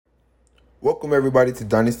Welcome everybody to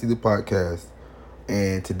Dynasty the podcast.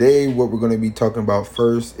 And today what we're going to be talking about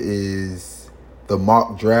first is the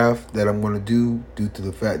mock draft that I'm going to do due to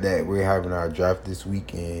the fact that we're having our draft this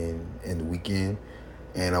week and the weekend.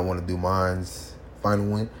 And I want to do mine's final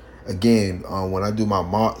one. Again, when I do my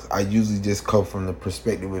mocks, I usually just come from the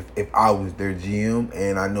perspective if I was their GM.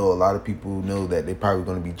 And I know a lot of people know that they're probably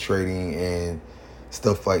going to be trading and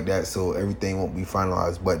stuff like that. So everything won't be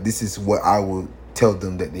finalized. But this is what I would tell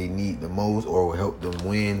them that they need the most or will help them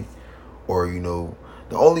win. Or,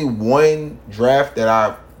 the only one draft that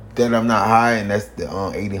I'm not high, and that's the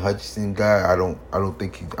Aiden Hutchinson guy. I don't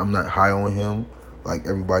think I'm not high on him like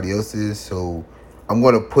everybody else is. So I'm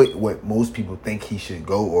gonna put what most people think he should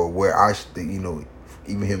go, or where I should, even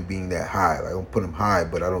him being that high. Like, I don't put him high,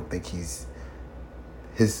 but I don't think he's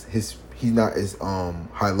not as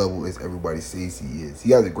high level as everybody says he is.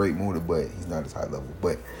 He has a great motor, but he's not as high level.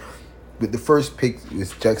 But the first pick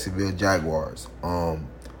is Jacksonville Jaguars.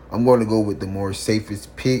 I'm going to go with the more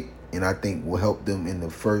safest pick, and I think will help them in the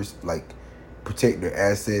first, protect their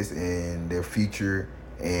assets and their future,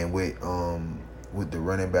 and with the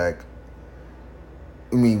running back.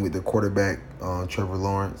 With the quarterback, Trevor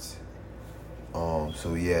Lawrence.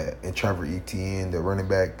 So yeah, and Trevor Etienne, the running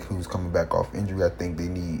back who's coming back off injury. I think they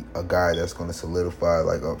need a guy that's going to solidify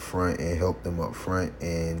up front and help them up front.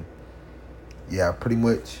 And yeah, pretty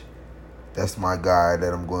much that's my guy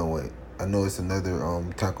that I'm going with. I know it's another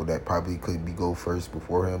tackle that probably could go first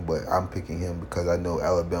before him, but I'm picking him because I know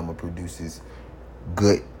Alabama produces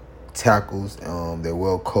good tackles. They're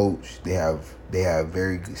well coached. They have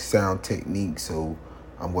very good sound technique. So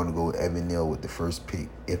I'm going to go with Evan Neal with the first pick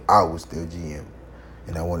if I was their GM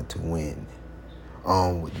and I wanted to win.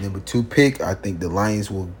 With number 2 pick, I think the Lions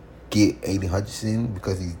will get Aiden Hutchinson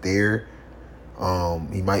because he's there.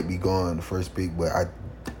 He might be gone the first pick, but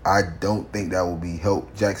I don't think that will be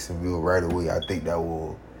help Jacksonville right away. I think that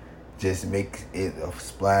will just make it a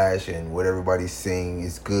splash, and what everybody's saying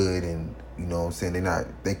is good, and you know what I'm saying, they're not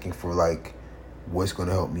thinking for what's going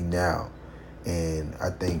to help me now. And I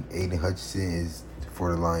think Aiden Hutchinson is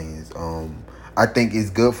for the Lions. I think it's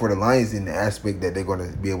good for the Lions in the aspect that they're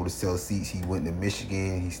going to be able to sell seats. He went to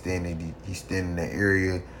Michigan. He's staying in that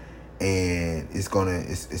area. And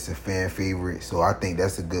it's a fan favorite, so I think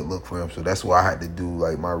that's a good look for him. So that's why I had to do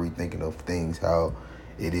my rethinking of things, how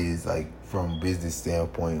it is from a business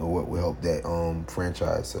standpoint, or what will help that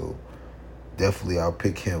franchise. So definitely I'll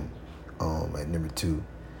pick him at number 2.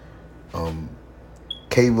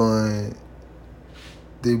 Kayvon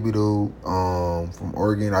Thibodeaux from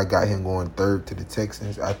Oregon, I got him going 3rd to the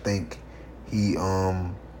Texans. I think he's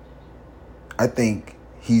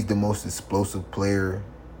the most explosive player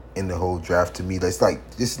in the whole draft to me. That's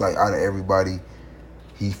just out of everybody,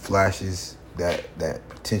 he flashes that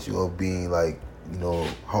potential of being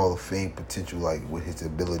Hall of Fame potential, with his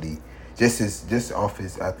ability, just off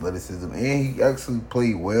his athleticism, and he actually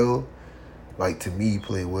played well. To me, he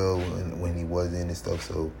played well when he was in and stuff.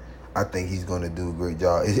 So I think he's going to do a great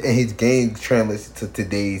job. And his game translates to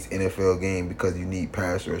today's NFL game because you need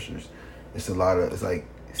pass rushers. It's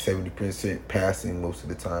 70% passing most of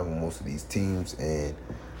the time on most of these teams, and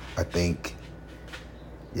I think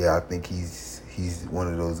he's one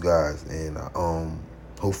of those guys, and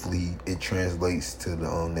hopefully it translates to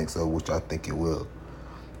the next level, which I think it will.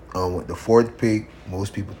 With the 4th pick,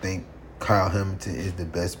 most people think Kyle Hamilton is the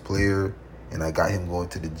best player, and I got him going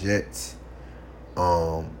to the Jets.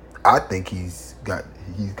 I think he's like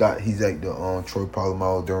the Troy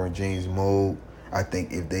Polamalu, Derwin James mold. I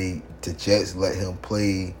think if the Jets let him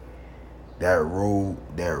play that role,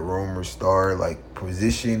 that roamer star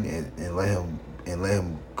position, and let him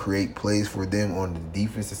create plays for them on the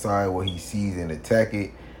defensive side where he sees and attack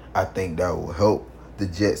it, I think that will help the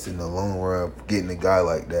Jets in the long run, getting a guy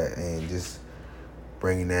like that and just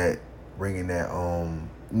bringing that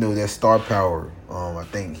that star power. I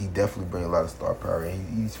think he definitely brings a lot of star power,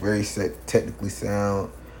 and he's very technically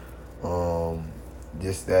sound.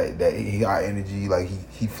 Just that he got energy.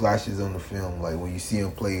 He flashes on the film. When you see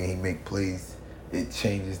him play and he make plays, it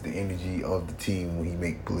changes the energy of the team when he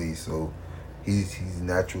make plays. So he's a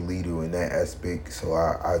natural leader in that aspect. So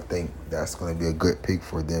I think that's going to be a good pick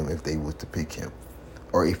for them if they was to pick him,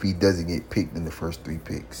 or if he doesn't get picked in the first 3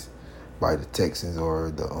 picks by the Texans or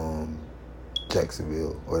the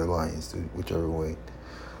Jacksonville or the Lions, whichever way.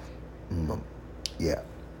 Yeah.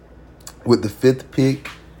 With the 5th pick,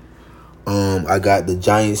 I got the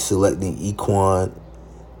Giants selecting Akim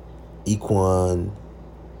Equan.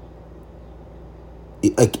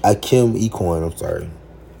 I'm sorry,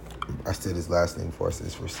 I said his last name before I said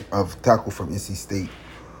his first name. Tackle from NC State.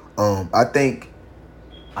 I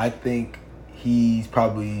think he's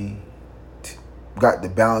probably got the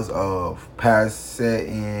balance of pass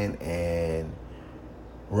setting and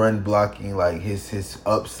run blocking. Like his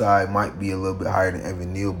upside might be a little bit higher than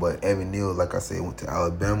Evan Neal, but Evan Neal, like I said, went to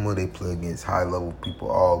Alabama. They play against high level people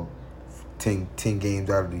all 10 games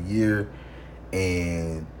out of the year,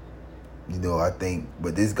 and I think,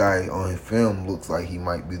 but this guy on film looks like he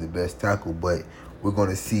might be the best tackle, but we're going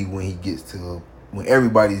to see when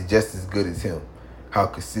everybody's just as good as him. How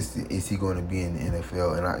consistent is he going to be in the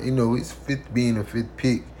NFL? And it's being a fifth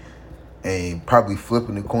pick and probably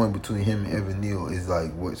flipping the coin between him and Evan Neal is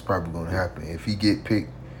like what's probably going to happen. If he get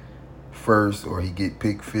picked first or he get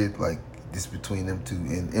picked fifth, like this between them two,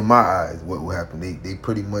 in my eyes, what will happen? They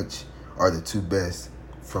pretty much are the two best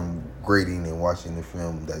from grading and watching the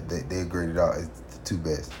film that they graded out as the two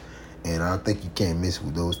best. And I think you can't miss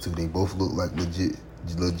with those two. They both look like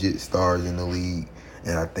legit stars in the league.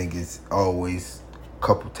 And I think it's always a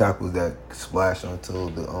couple tackles that splash until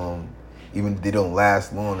even if they don't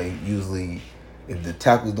last long, they usually, if the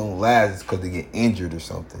tackles don't last, it's because they get injured or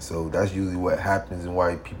something. So that's usually what happens and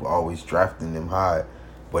why people always drafting them high.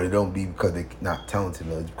 But it don't be because they're not talented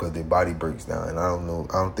enough. It's because their body breaks down. And I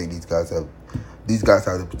don't think these guys have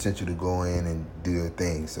the potential to go in and do their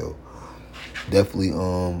thing. So definitely,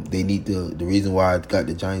 they need the reason why I got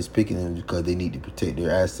the Giants picking them is because they need to protect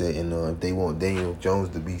their asset, and if they want Daniel Jones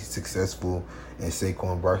to be successful and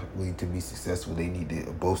Saquon Barkley to be successful, they need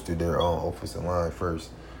to bolster their offensive line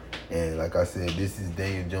first. And like I said, this is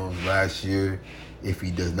Daniel Jones' last year. If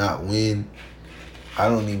he does not win, I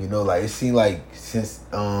don't even know. Like, it seemed like since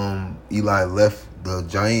Eli left, the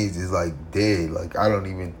Giants is like dead. Like, I don't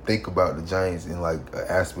even think about the Giants in like an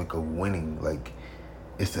aspect of winning. Like,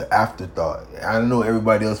 it's an afterthought. I don't know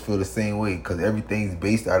everybody else feel the same way because everything's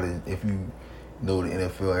based out of, if you know the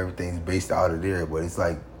NFL, everything's based out of there. But it's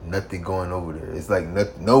like nothing going over there. It's like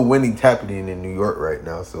no winning's happening in New York right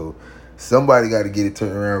now. So somebody got to get it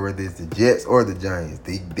turned around, whether it's the Jets or the Giants.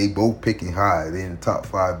 They both picking high. They're in the top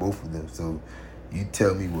 5, both of them. So you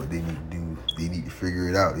tell me what they need to do. They need to figure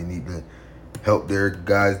it out. They need to help their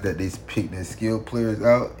guys that they pick, their skilled players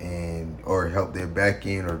out, or help their back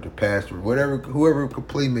end or the pass or whatever, whoever could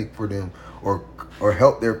play make for them, or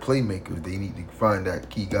help their playmakers. They need to find that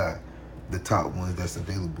key guy, the top ones that's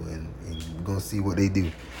available, and we're gonna see what they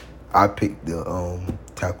do. I picked the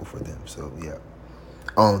tackle for them. So yeah.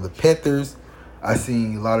 The Panthers, I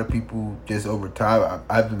seen a lot of people just over time.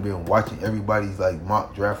 I haven't been watching everybody's like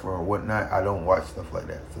mock draft or whatnot. I don't watch stuff like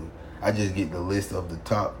that. So I just get the list of the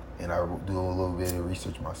top and I do a little bit of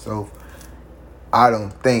research myself. I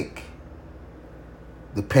don't think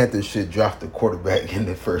the Panthers should draft the quarterback in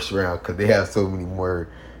the first round because they have so many more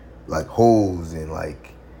like holes and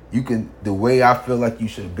like the way I feel like you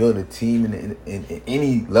should build a team in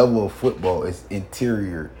any level of football is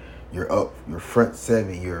interior. Your front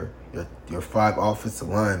seven, your 5 offensive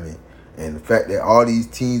linemen. And the fact that all these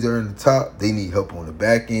teams are in the top, they need help on the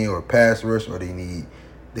back end or pass rush, or they need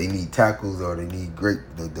tackles, or they need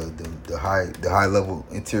the high level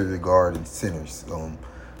interior guard and centers.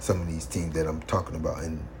 Some of these teams that I'm talking about,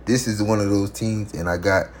 and this is one of those teams. And I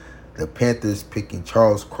got the Panthers picking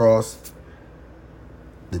Charles Cross,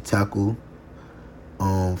 the tackle,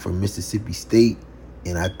 from Mississippi State.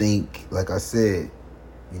 And I think, like I said,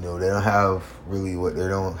 they don't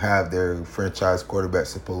have their franchise quarterback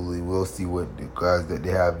supposedly. We'll see what the guys that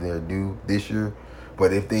they have there do this year.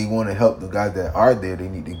 But if they want to help the guys that are there, they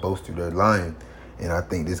need to bolster their line. And I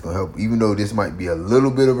think this is going to help. Even though this might be a little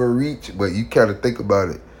bit of a reach, but you kind of think about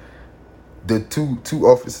it. The two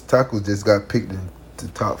offensive tackles just got picked into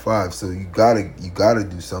top 5. So you gotta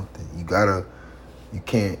do something. You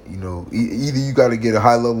can't, either you got to get a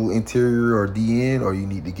high-level interior or DN, or you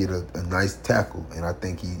need to get a nice tackle. And I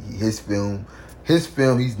think his film,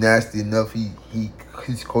 he's nasty enough. He's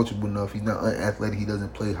coachable enough. He's not unathletic. He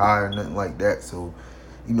doesn't play high or nothing like that. So,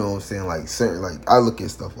 you know what I'm saying? Like I look at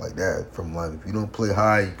stuff like that from life. If you don't play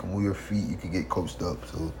high, you can move your feet. You can get coached up.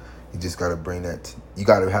 So you just got to bring that. You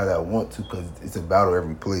got to have that want to, because it's a battle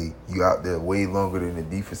every play. You out there way longer than the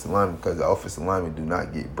defensive lineman, because the offensive linemen do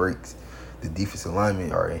not get breaks. The defensive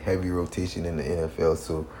linemen are in heavy rotation in the NFL,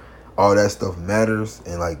 so all that stuff matters.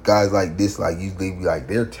 And like guys like this, like usually be like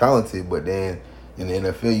they're talented, but then in the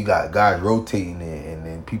NFL you got guys rotating and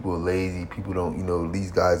then people are lazy. People don't,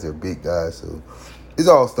 these guys are big guys, so it's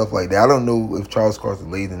all stuff like that. I don't know if Charles Cross is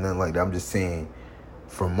lazy and nothing like that. I'm just saying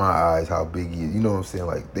from my eyes how big he is. You know what I'm saying?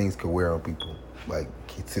 Like things can wear on people, like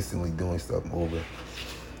consistently doing stuff over.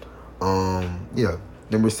 Yeah,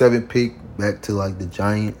 number 7 pick, back to like the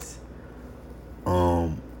Giants.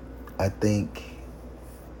 I think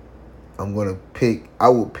I will pick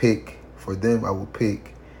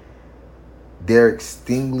Derek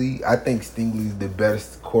Stingley. I think Stingley's the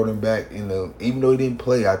best cornerback in the. Even though he didn't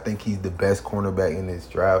play, I think he's the best cornerback in this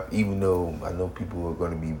draft. Even though I know people are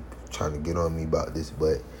going to be trying to get on me about this,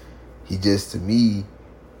 but he just, to me,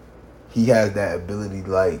 he has that ability.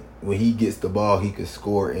 Like when he gets the ball, he could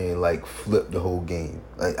score and like flip the whole game.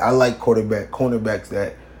 Like I like cornerbacks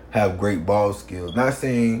that have great ball skills. Not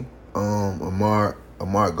saying Ahmad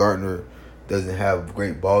Gardner doesn't have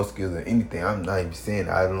great ball skills or anything. I'm not even saying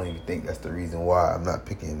that. I don't even think that's the reason why I'm not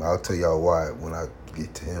picking him. I'll tell y'all why when I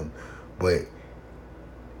get to him. But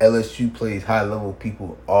LSU plays high level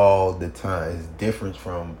people all the time. It's different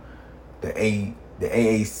from the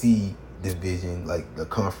AAC division, like the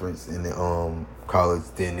conference in the college,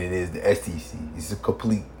 than it is the SEC. It's a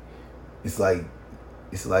complete. It's like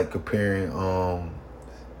comparing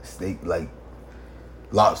steak, like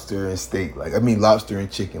lobster and steak. Like I mean lobster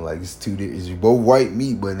and chicken. Like it's it's both white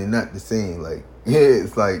meat, but they're not the same. Like yeah,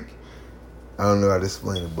 it's like I don't know how to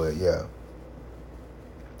explain it, but yeah,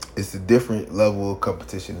 it's a different level of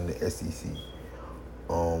competition in the SEC.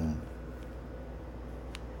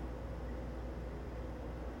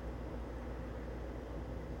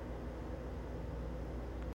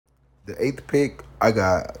 The 8th pick, I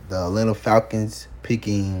got the Atlanta Falcons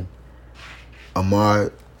picking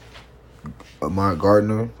Ahmad Sauce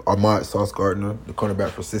Gardner, the cornerback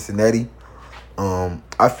for Cincinnati.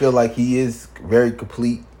 I feel like he is very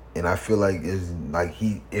complete, and I feel like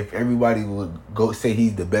if everybody would go say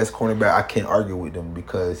he's the best cornerback, I can't argue with them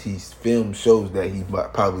because his film shows that he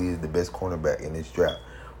probably is the best cornerback in this draft.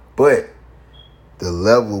 But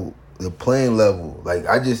the playing level, like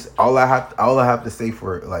all I have to say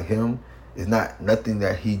for like him is not nothing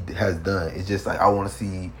that he has done. It's just like I want to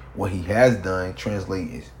see what he has done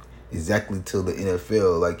translate exactly to the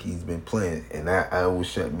NFL like he's been playing, and that will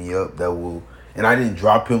shut me up. And I didn't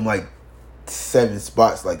drop him like 7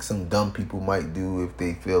 spots like some dumb people might do if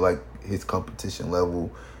they feel like his competition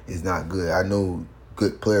level is not good. I know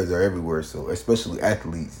good players are everywhere, so especially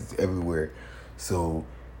athletes, it's everywhere. So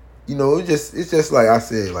it's just like I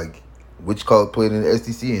said, like which college played in the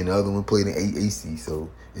SEC and the other one played in AAC, so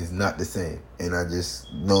it's not the same. And I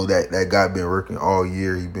just know that guy been working all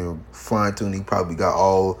year. He been fine tuned. He probably got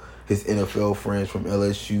all his NFL friends from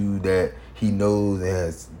LSU that he knows and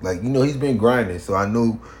has he's been grinding. So I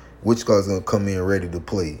know which guy's gonna come in ready to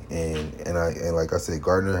play. And like I said,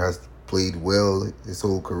 Gardner has played well his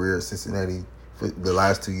whole career at Cincinnati for the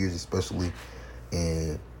last 2 years especially,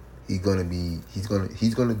 and he's gonna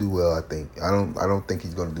do well. I think. I don't think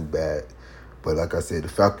he's gonna do bad. But like I said, the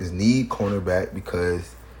Falcons need cornerback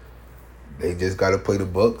because they just gotta play the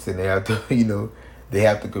Bucs and they have to they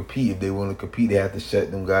have to compete. If they want to compete, they have to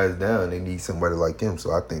shut them guys down. They need somebody like him.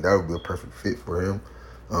 So I think that would be a perfect fit for him.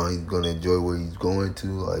 He's gonna enjoy where he's going to.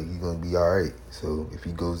 Like he's gonna be all right. So if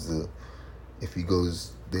he goes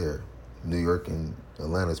there, New York and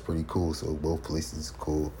Atlanta's pretty cool. So both places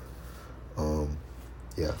cool.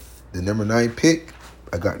 Yeah. The number 9 pick,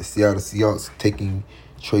 I got the Seattle Seahawks taking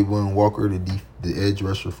Trayvon Walker, the edge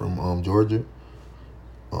rusher from Georgia.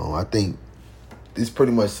 I think this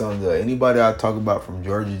pretty much sums up anybody I talk about from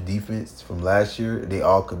Georgia's defense from last year. They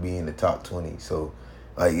all could be in the top 20. So,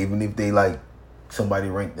 like even if they like somebody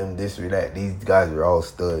ranked them this or that, these guys are all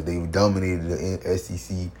studs. They dominated the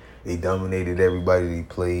SEC. They dominated everybody they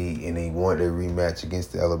played, and they won their rematch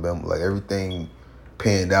against the Alabama. Like everything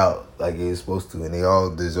panned out like it was supposed to, and they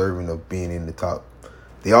all deserving of being in the top.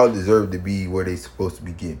 They all deserve to be where they supposed to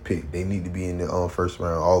be getting picked. They need to be in the first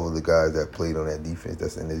round. All of the guys that played on that defense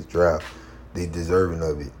that's in this draft, they deserving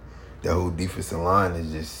of it. That whole defensive line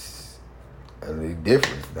is just they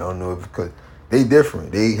different. I don't know if because they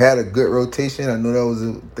different. They had a good rotation. I know that was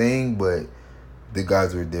a thing, but the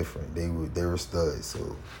guys were different. They were studs.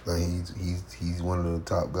 So like, he's one of the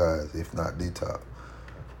top guys, if not the top,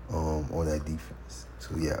 on that defense.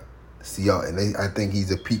 So yeah. Seattle, and I think he's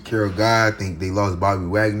a Pete Carroll guy. I think they lost Bobby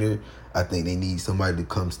Wagner. I think they need somebody to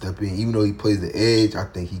come step in. Even though he plays the edge, I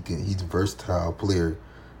think he's a versatile player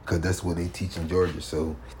because that's what they teach in Georgia.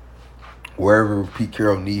 So wherever Pete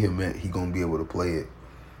Carroll need him at, he gonna be able to play it.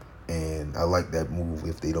 And I like that move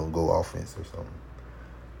if they don't go offense or something.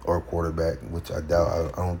 Or quarterback, which I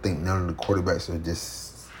doubt. I don't think none of the quarterbacks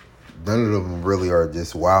none of them really are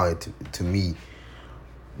just wowing to me.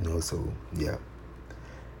 So yeah.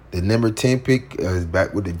 The number 10 pick is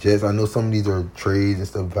back with the Jets. I know some of these are trades and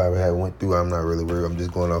stuff I had went through. I'm not really worried. I'm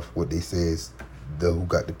just going off what they say is who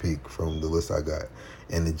got the pick from the list I got.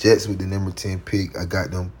 And the Jets with the number 10 pick, I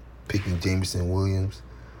got them picking Jameson Williams.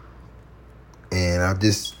 And I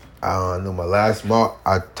know my last mock,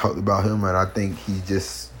 I talked about him, and I think he's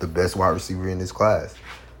just the best wide receiver in this class.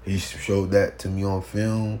 He showed that to me on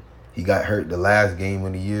film. He got hurt the last game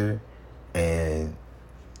of the year, and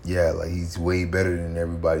yeah, like he's way better than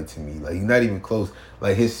everybody to me. Like he's not even close.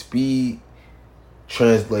 Like his speed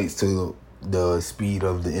translates to the speed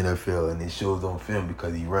of the NFL, and it shows on film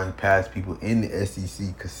because he runs past people in the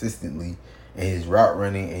SEC consistently, and his route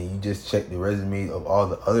running. And you just check the resume of all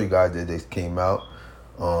the other guys that just came out.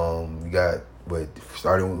 You got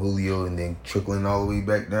starting with Julio and then trickling all the way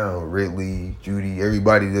back down. Ridley, Judy,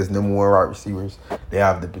 everybody that's number one wide receivers. They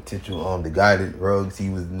have the potential. The guy that Ruggs, he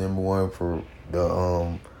was the number one for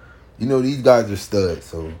the these guys are studs.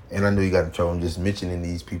 So, and I know you got in trouble. I'm just mentioning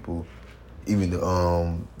these people. Even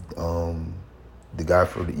the guy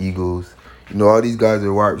for the Eagles. All these guys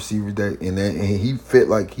are wide receivers and he fit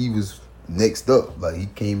like he was next up. Like he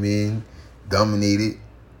came in, dominated.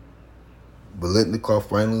 Biletnikoff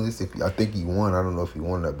finalist. I think he won. I don't know if he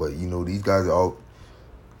won that, but these guys are all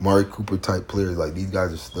Mari Cooper type players. Like these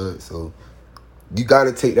guys are studs. So you got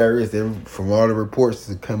to take that risk. From all the reports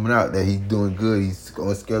that are coming out that he's doing good, he's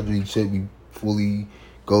on schedule. He should be fully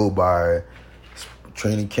go by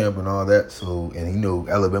training camp and all that. So, and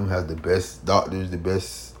Alabama has the best doctors, the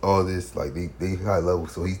best all this. Like they high level.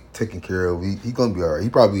 So he's taken care of. He's gonna be all right. He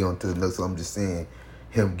probably on to the next. So I'm just saying,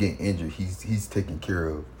 him getting injured, he's taken care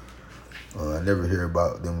of. I never hear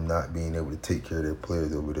about them not being able to take care of their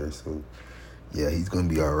players over there. So, yeah, he's going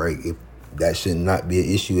to be all right. If that should not be an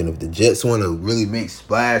issue. And if the Jets want to really make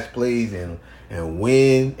splash plays and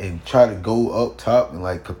win and try to go up top and,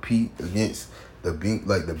 like, compete against the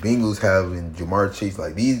Bengals have in Jamar Chase,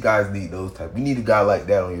 like, these guys need those type. You need a guy like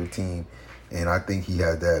that on your team, and I think he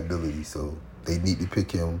has that ability. So they need to pick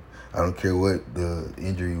him. I don't care what the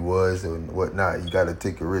injury was and whatnot. You got to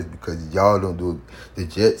take a risk because y'all don't do it. The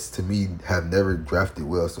Jets, to me, have never drafted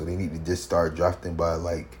well, so they need to just start drafting by,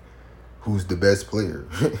 like, who's the best player.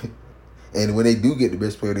 And when they do get the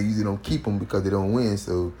best player, they usually don't keep them because they don't win.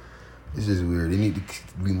 So it's just weird. They need to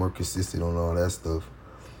be more consistent on all that stuff.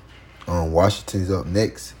 Washington's up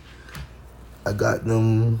next. I got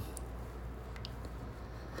them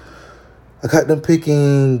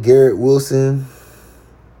picking Garrett Wilson.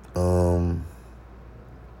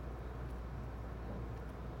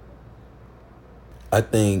 I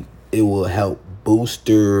think it will help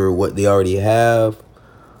bolster what they already have.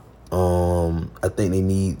 I think they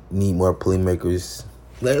need more playmakers.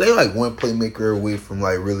 They're like one playmaker away from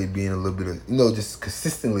like really being a little bit of just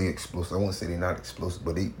consistently explosive. I won't say they're not explosive,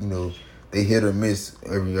 but they hit or miss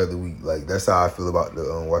every other week. Like that's how I feel about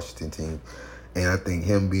the Washington team. And I think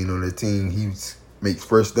him being on the team, he makes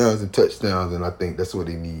first downs and touchdowns, and I think that's what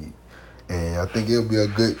they need. And I think it'll be a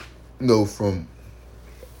good,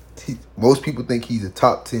 most people think he's a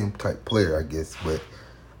top 10 type player, I guess, but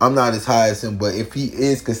I'm not as high as him. But if he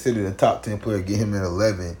is considered a top 10 player, get him at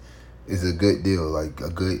 11 is a good deal, like a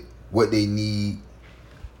good, what they need.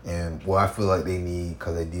 And I feel like they need,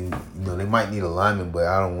 because they do, they might need a lineman, but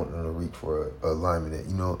I don't want them to reach for a lineman that,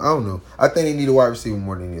 I don't know. I think they need a wide receiver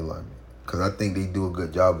more than they need a lineman, because I think they do a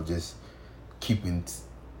good job of just keeping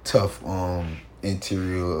tough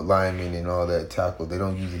interior linemen and all that tackle. They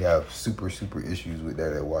don't usually have super issues with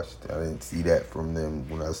that at Washington. I didn't see that from them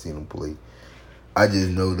when I seen them play. I just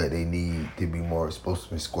know that they need to be more supposed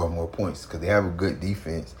to score more points because they have a good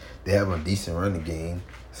defense. They have a decent running game.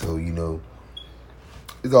 So,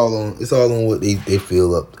 it's all on what they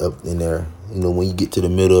feel up in there. When you get to the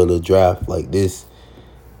middle of the draft like this,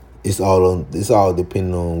 it's all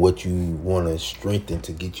depending on what you want to strengthen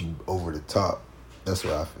to get you over the top. That's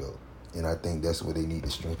what I feel. And I think that's what they need to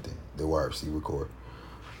strengthen, the wide receiver core.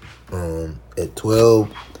 At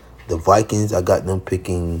 12, the Vikings, I got them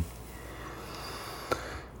picking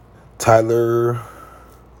Tyler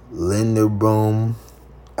Linderbaum.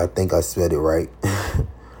 I think I said it right.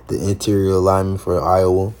 The interior lineman for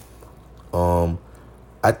Iowa.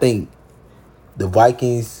 I think the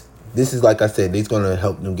Vikings, this is like I said, it's going to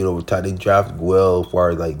help them get over top. They draft well as far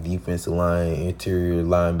as like defensive line, interior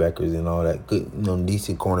linebackers and all that. Good,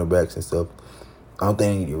 decent cornerbacks and stuff. I don't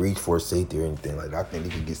think they need to reach for a safety or anything like that. I think they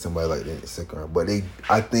can get somebody like that in the second round. But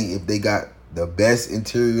I think if they got the best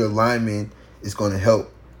interior lineman, it's going to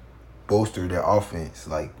help bolster their offense.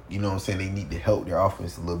 Like, you know what I'm saying? They need to help their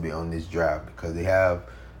offense a little bit on this draft because they have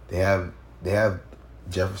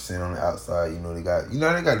Jefferson on the outside. They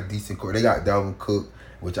got a decent core. They got Dalvin Cook,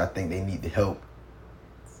 which I think they need to help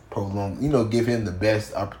prolong, give him the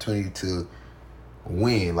best opportunity to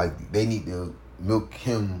win. Like, they need to milk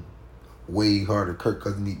him way harder. Kirk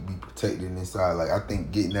Cousins need to be protected inside. Like, I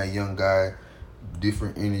think getting that young guy,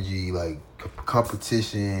 different energy, like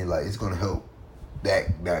competition, like it's gonna help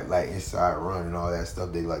that like inside run and all that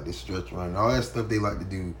stuff. They like the stretch run and all that stuff they like to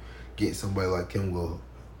do. Get somebody like him will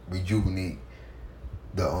rejuvenate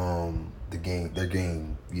their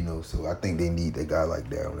game, so I think they need a guy like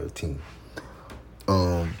that on their team.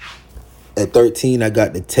 At 13, I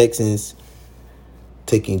got the Texans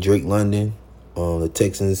taking Drake London. The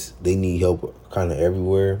Texans, they need help kind of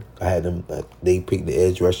everywhere. I had them, they picked the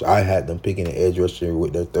edge rusher. I had them picking the edge rusher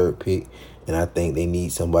with their third pick, and I think they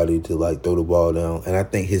need somebody to throw the ball down. And I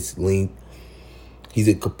think his length, he's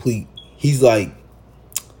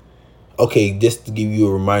okay, just to give you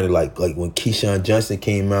a reminder, like when Keyshawn Johnson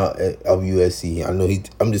came out of USC, I know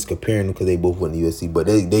I'm just comparing them because they both went to USC, but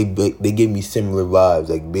they give me similar vibes,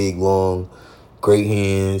 like big, long, great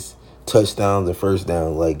hands, touchdowns and first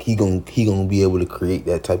down. Like he gonna be able to create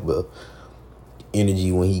that type of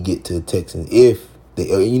energy when he get to the Texans. If they,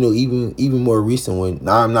 even more recent one.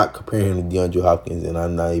 Now I'm not comparing him to DeAndre Hopkins, and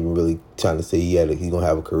I'm not even really trying to say he's gonna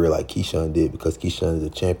have a career like Keyshawn did, because Keyshawn is a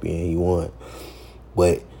champion and he won.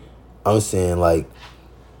 But I'm saying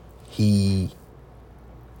he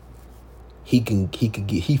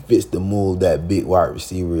fits the mold, that big wide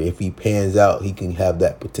receiver. If he pans out, he can have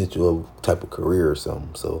that potential of type of career or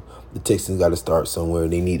something. So the Texans got to start somewhere.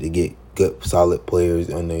 They need to get good, solid players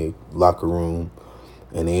in their locker room,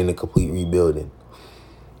 and they're in a complete rebuilding.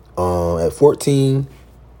 At 14,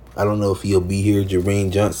 I don't know if he'll be here.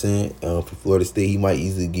 Jermaine Johnson for Florida State, he might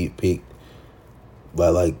easily get picked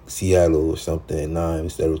by Seattle or something at 9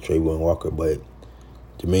 instead of Trayvon Walker. But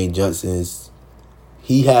Jermaine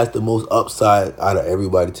he has the most upside out of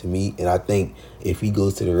everybody to me, and I think if he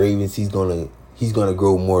goes to the Ravens, he's gonna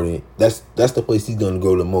grow more than that's the place he's gonna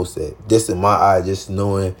grow the most at. Just in my eye, just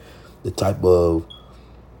knowing the type of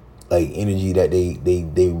energy that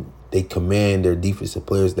they command their defensive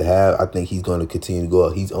players to have, I think he's gonna continue to go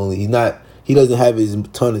up. He doesn't have his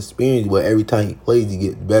ton of experience, but every time he plays, he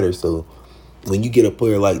gets better. So when you get a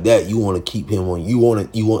player like that, you want to keep him on. You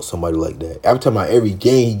want somebody like that. I'm talking about every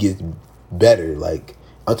game he gets better.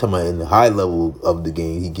 I'm talking about in the high level of the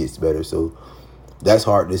game he gets better. So that's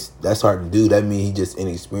hard to do. That means he just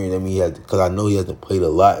inexperienced. That means because I know he hasn't played a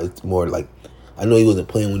lot. It's more I know he wasn't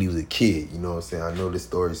playing when he was a kid. You know what I'm saying? I know this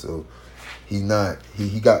story, so he's not.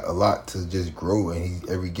 He got a lot to just grow, and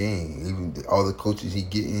every game, even all the coaches he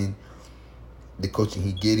getting. The coaching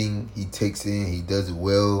he takes in, he does it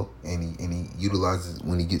well, and he utilizes it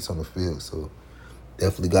when he gets on the field. So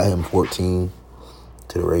definitely got him 14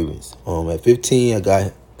 to the Ravens. At 15, I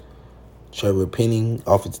got Trevor Penning,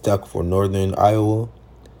 offensive tackle for Northern Iowa.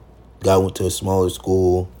 Guy went to a smaller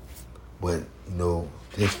school, but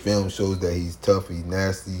his film shows that he's tough, he's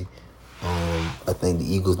nasty. I think the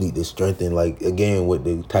Eagles need to strengthen, again, with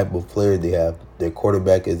the type of player they have. Their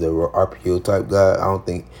quarterback is a RPO type guy. I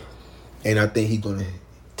think he's going to,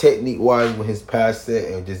 technique-wise, with his pass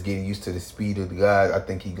set and just getting used to the speed of the guys, I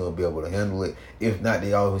think he's going to be able to handle it. If not,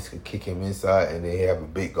 they always could kick him inside, and they have a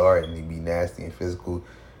big guard, and he be nasty and physical.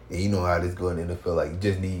 And you know how this goes in the NFL. You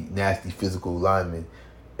just need nasty physical linemen.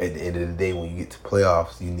 At the end of the day, when you get to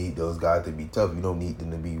playoffs, you need those guys to be tough. You don't need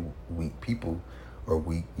them to be weak people or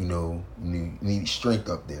weak, you need strength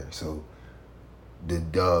up there. So the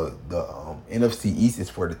NFC East is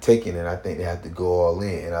for the taking, and I think they have to go all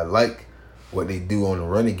in. And I like what they do on the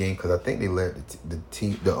running game, because I think they led the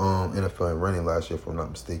NFL in running last year, if I'm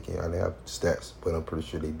not mistaken. I didn't have stats, but I'm pretty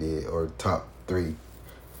sure they did, or top 3.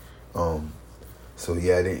 So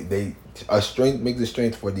yeah, they a strength makes a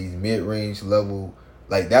strength for these mid-range level.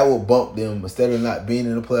 That will bump them. Instead of not being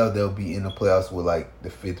in the playoffs, they'll be in the playoffs with the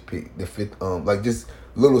 5th pick, just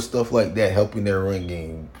little stuff like that, helping their run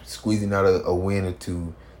game, squeezing out a win or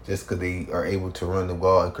two, just because they are able to run the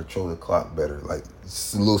ball and control the clock better.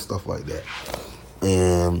 Just little stuff like that.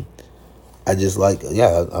 And I just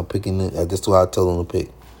I'm picking it. That's why I told them to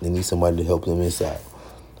pick. They need somebody to help them inside.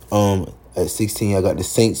 At 16, I got the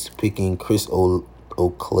Saints picking Chris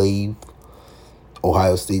Olave,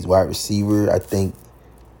 Ohio State's wide receiver.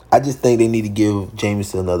 I just think they need to give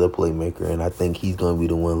Jameson another playmaker, and I think he's going to be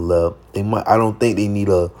the one left. I don't think they need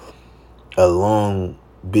a long,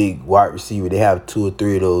 big wide receiver. They have 2 or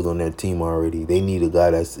 3 of those on their team already. They need a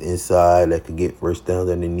guy that's inside that can get first downs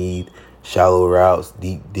underneath, shallow routes,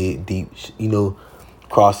 deep,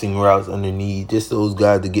 crossing routes underneath. Just those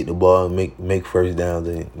guys to get the ball and make first downs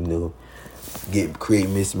and create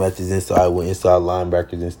mismatches inside with inside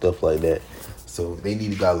linebackers and stuff like that. So they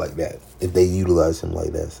need a guy like that if they utilize him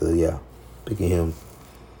like that. So yeah, picking him.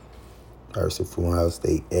 Harrison from Ohio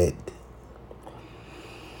State. At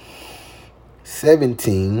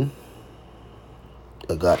 17,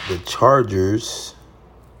 I got the Chargers.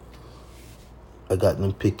 I got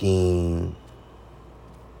them picking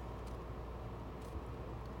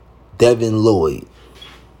Devin Lloyd,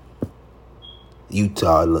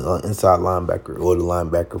 Utah, inside linebacker, or the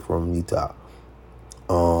linebacker from Utah.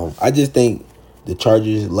 I just think the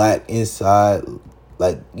Chargers lack inside,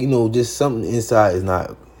 like, just something inside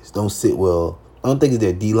don't sit well. I don't think it's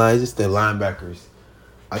their D line, it's just their linebackers.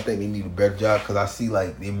 I think they need a better job because I see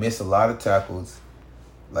like they miss a lot of tackles,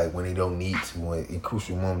 like when they don't need to. When in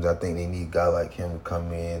crucial moments, I think they need a guy like him to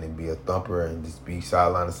come in and be a thumper and just be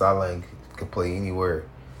sideline to sideline, could play anywhere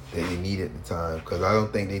that they need at the time. Because I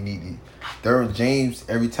don't think they need it. Derwin James,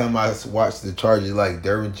 every time I watch the Chargers, like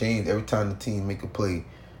Derwin James, every time the team make a play,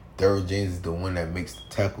 Derwin James is the one that makes the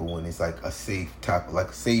tackle when it's like a safe tackle, like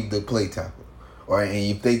a save the play tackle. Or and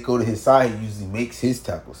if they go to his side, he usually makes his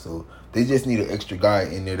tackle. So they just need an extra guy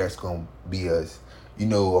in there that's gonna be a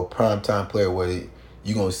primetime player where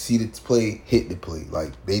you're gonna see the play, hit the play.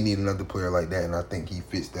 Like they need another player like that, and I think he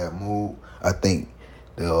fits that mold. I think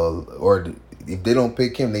if they don't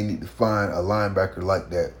pick him, they need to find a linebacker like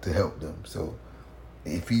that to help them. So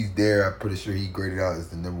if he's there, I'm pretty sure he graded out as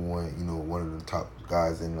the number one, one of the top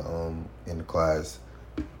guys in the class,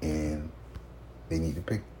 and they need to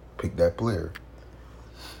pick that player.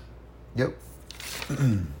 Yep.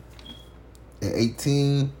 At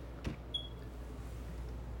 18,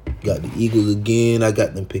 got the Eagles again. I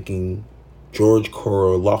got them picking George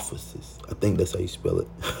Karlaftis. I think that's how you spell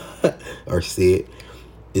it or say it.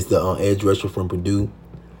 It's the edge rusher from Purdue.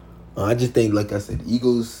 I just think, like I said, the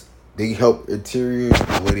Eagles, they help interior,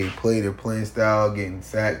 the way they play, their playing style, getting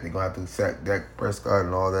sacked. They're going to have to sack Dak Prescott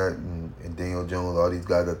and all that, and Daniel Jones, all these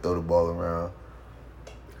guys that throw the ball around.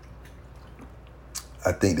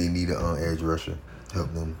 I think they need an edge rusher,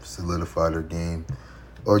 help them solidify their game,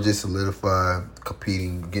 or just solidify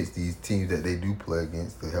competing against these teams that they do play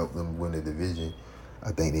against to help them win the division.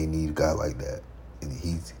 I think they need a guy like that.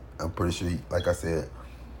 And I'm pretty sure, like I said,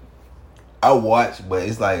 I watch, but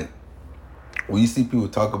it's like when you see people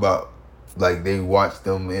talk about, like they watch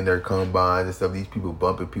them in their combines and stuff, these people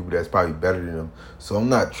bumping people that's probably better than them. So I'm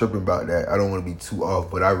not tripping about that. I don't want to be too off,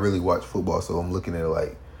 but I really watch football, so I'm looking at it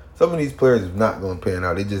like, some of these players is not going to pan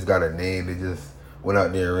out. They just got a name. They just went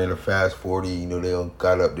out there and ran a fast 40. They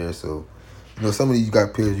got up there. So, some of these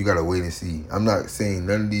players you got to wait and see. I'm not saying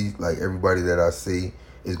none of these, like everybody that I say,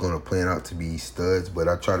 is going to plan out to be studs. But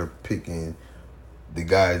I try to pick in the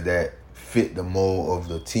guys that fit the mold of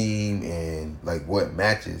the team and, like, what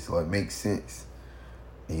matches, what makes sense.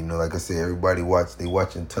 And, like I said, everybody watching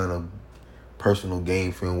a ton of personal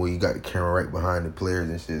game film where you got the camera right behind the players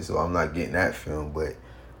and shit. So I'm not getting that film, but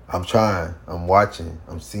I'm trying. I'm watching.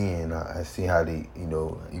 I'm seeing. I see how they,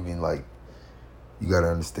 even like, you got to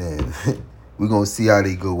understand. We're going to see how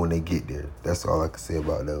they go when they get there. That's all I can say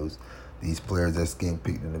about these players that's getting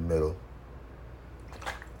picked in the middle.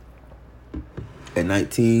 At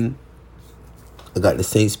 19, I got the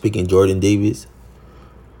Saints picking Jordan Davis.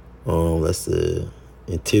 That's the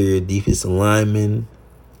interior defensive lineman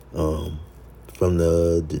from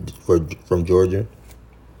Georgia.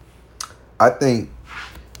 I think,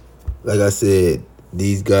 like I said,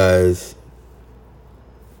 these guys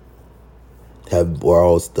are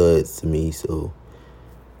all studs to me, so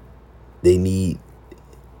they need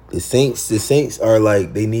the Saints are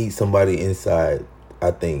like, they need somebody inside. I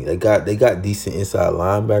think they got decent inside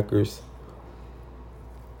linebackers.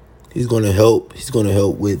 He's gonna help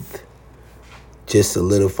with just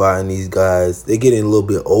solidifying these guys. They're getting a little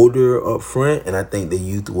bit older up front, and I think the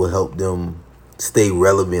youth will help them stay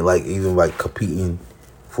relevant, like even like competing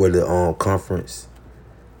for the conference,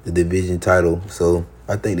 the division title. So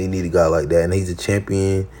I think they need a guy like that, and he's a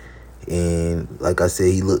champion. And like I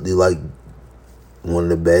said, he looked like one of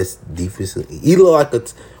the best defensive. He looked like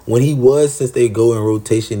since they go in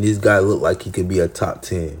rotation, this guy looked like he could be a top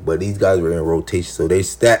 10. But these guys were in rotation, so their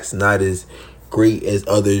stats not as great as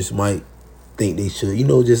others might think they should.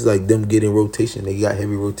 Just like them getting rotation, they got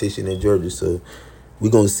heavy rotation in Georgia. So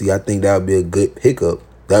we're gonna see. I think that would be a good pickup.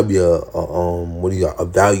 That'd be a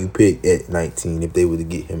value pick at 19 if they were to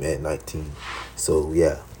get him at 19. So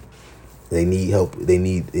yeah, they need help. They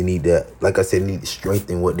need that. Like I said, they need to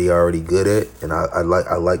strengthen what they already good at. And I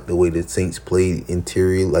like the way the Saints played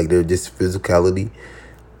interior, like they're just physicality.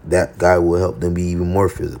 That guy will help them be even more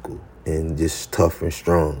physical and just tough and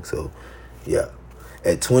strong. So yeah,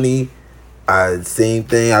 at 20, same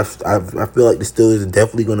thing. I feel like the Steelers are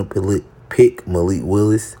definitely gonna pick Malik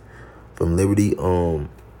Willis from Liberty.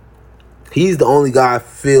 He's the only guy I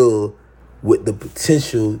feel with the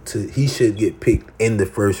potential he should get picked in the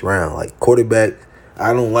first round. Like quarterback,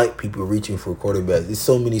 I don't like people reaching for quarterbacks. There's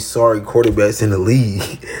so many sorry quarterbacks in the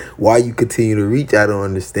league. Why you continue to reach, I don't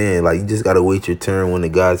understand. Like, you just got to wait your turn when the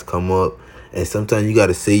guys come up. And sometimes you got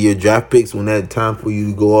to say your draft picks when that's time for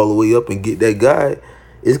you to go all the way up and get that guy.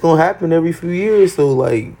 it's gonna happen every few years. So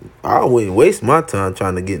like, I wouldn't waste my time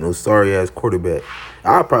trying to get no sorry ass quarterback.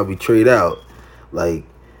 I'll probably trade out. Like,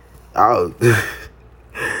 I'll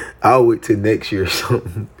I'll wait till next year or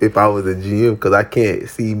something if I was a GM, because I can't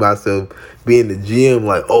see myself being the GM.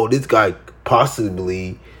 Like, oh, this guy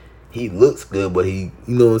possibly, he looks good, but he,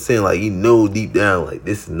 you know what I'm saying? Like, you know deep down, like,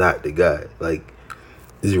 this is not the guy. Like,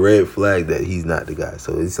 this red flag that he's not the guy.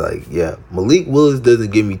 So it's like, yeah, Malik Willis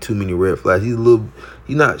doesn't give me too many red flags.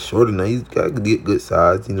 He's not short enough. He's got good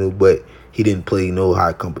size, you know, but he didn't play no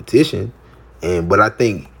high competition. But I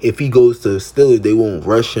think if he goes to Steelers, they won't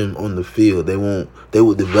rush him on the field. They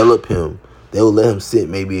will develop him. They will let him sit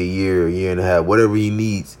maybe a year and a half, whatever he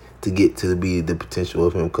needs to get to be the potential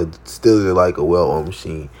of him. Because Steelers are like a well-oiled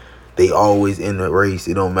machine. They always in the race.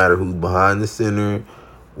 It don't matter who's behind the center,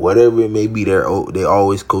 whatever it may be. They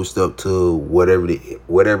always coached up to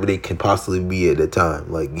whatever they can possibly be at the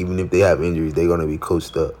time. Like, even if they have injuries, they're gonna be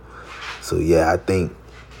coached up. So yeah, I think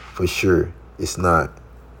for sure it's not.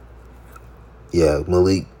 Yeah,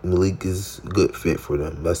 Malik is a good fit for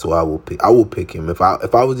them. That's why I will pick. I will pick him. If I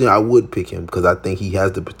was in, I would pick him because I think he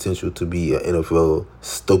has the potential to be an NFL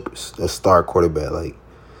a star quarterback, like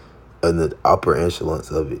in the upper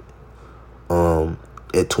echelons of it.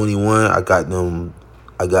 At 21, I got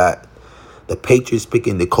the Patriots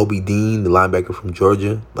picking the Kobe Dean, the linebacker from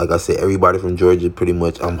Georgia. Like I said, everybody from Georgia pretty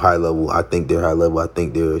much, I'm high level. I think they're high level. I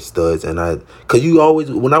think they're studs. Because you always,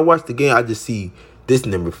 when I watch the game, I just see this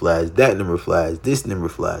number flash, that number flash, this number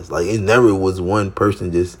flash. Like, it never was one person,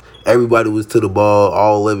 just everybody was to the ball,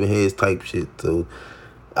 all 11 heads type shit. So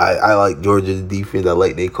I like Georgia's defense. I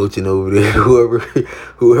like they coaching over there.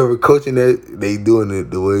 Whoever coaching that, they doing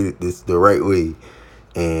it the right way.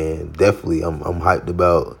 And definitely I'm hyped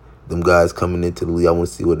about them guys coming into the league. I want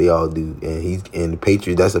to see what they all do. And the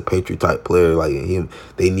Patriots, that's a Patriot type player like him.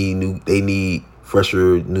 They need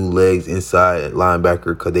fresher new legs inside at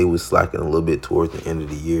linebacker because they was slacking a little bit towards the end of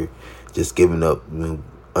the year, just giving up,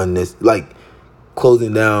 like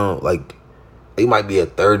closing down. Like, they might be a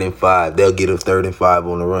 3rd and 5. They'll get a 3rd and 5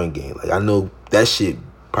 on the run game. Like, I know that shit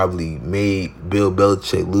probably made Bill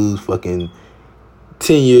Belichick lose fucking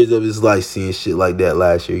 10 years of his life seeing shit like that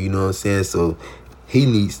last year. You know what I'm saying? So he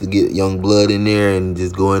needs to get young blood in there and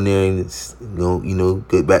just go in there and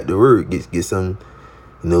get back to work, get some.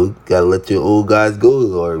 Gotta let your old guys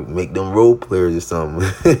go or make them role players or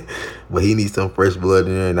something. But he needs some fresh blood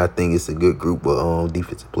in there, and I think it's a good group of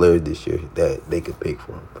defensive players this year that they could pick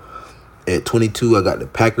from. At 22, I got the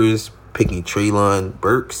Packers picking Treylon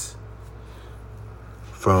Burks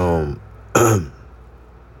from. I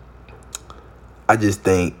just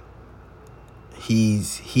think he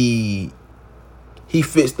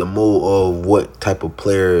fits the mold of what type of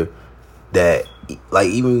player that, like,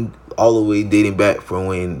 even all the way dating back from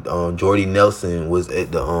when Jordy Nelson was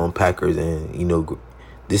at the Packers, and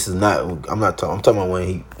this is not. I'm talking about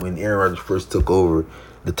when Aaron Rodgers first took over.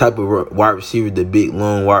 The type of wide receiver, the big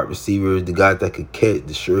long wide receivers, the guys that could catch,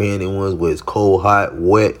 the sure-handed ones, where it's cold, hot,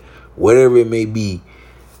 wet, whatever it may be.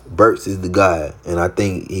 Burks is the guy, and I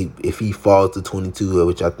think if he falls to 22,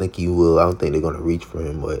 which I think he will, I don't think they're gonna reach for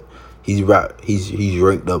him, but he's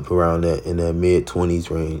ranked up around that in that mid-20s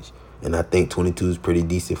range. And I think 22 is pretty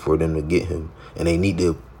decent for them to get him. And they need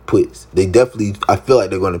to I feel like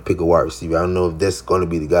they're going to pick a wide receiver. I don't know if that's going to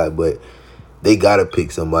be the guy, but they got to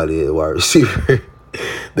pick somebody at wide receiver.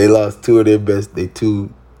 They lost two of their best. They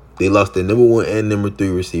lost their number 1 and number 3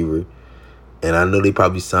 receiver. And I know they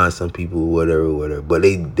probably signed some people, whatever. But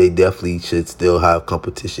they definitely should still have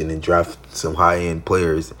competition and draft some high-end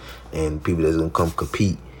players and people that's going to come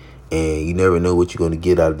compete. And you never know what you're going to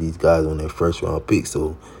get out of these guys on their first-round pick.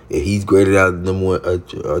 So if he's graded out number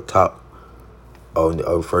 1, top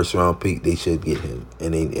or first-round pick, they should get him.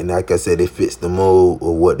 And like I said, it fits the mold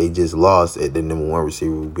of what they just lost at the number 1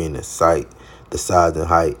 receiver, being the size and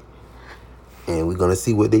height. And we're going to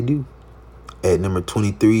see what they do. At number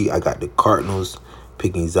 23, I got the Cardinals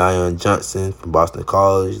picking Zion Johnson from Boston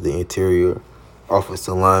College, the interior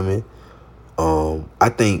offensive lineman. I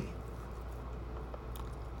think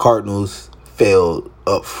Cardinals failed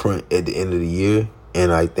up front at the end of the year,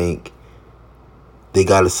 and I think they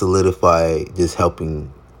got to solidify just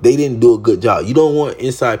helping. They didn't do a good job. You don't want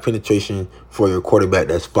inside penetration for your quarterback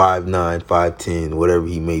that's 5'9", 5'10", whatever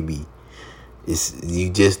he may be. You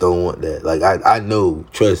just don't want that. Like, I know,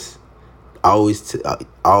 trust. You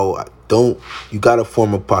got to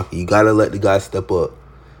form a pocket. You got to let the guy step up.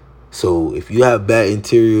 So if you have bad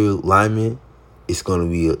interior linemen, it's gonna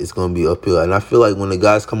be uphill. And I feel like when the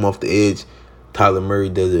guys come off the edge, Tyler Murray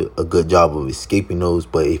does a good job of escaping those.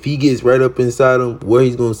 But if he gets right up inside him, where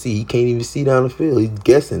he's gonna see, he can't even see down the field. He's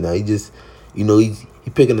guessing now. He just, he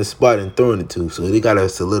He picking the spot and throwing it to. So they gotta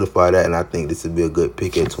solidify that, and I think this would be a good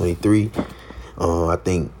pick at 23. I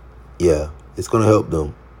think, yeah, it's gonna help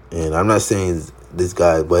them. And I'm not saying this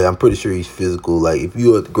guy, but I'm pretty sure he's physical. Like if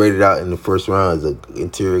you are graded out in the first round as an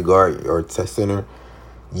interior guard or center,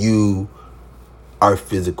 you are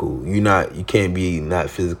physical. You can't be not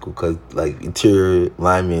physical because like interior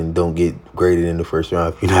linemen don't get graded in the first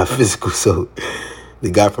round if you're not physical. So the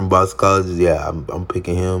guy from Boston College, yeah, I'm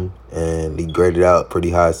picking him, and he graded out pretty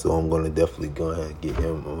high, so I'm gonna definitely go ahead and get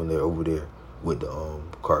him over there with the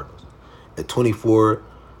Cardinals. At 24,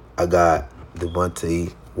 I got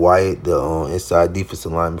Devontae Wyatt, the inside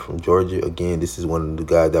defensive lineman from Georgia. Again, this is one of the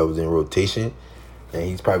guys that was in rotation, and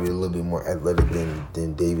he's probably a little bit more athletic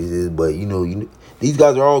than Davis is. But you know, these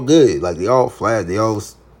guys are all good. Like they all flashed. They all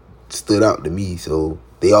stood out to me. So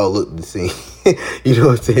they all look the same. You know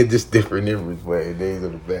what I'm saying? Just different numbers, but in days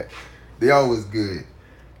on the back, they all was good.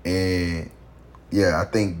 And yeah, I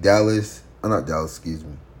think Dallas. Not Dallas. Excuse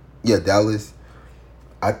me. Yeah, Dallas.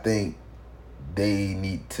 I think they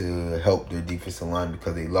need to help their defensive line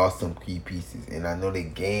because they lost some key pieces, and I know they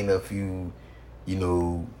gained a few, you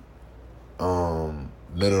know,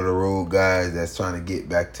 middle of the road guys that's trying to get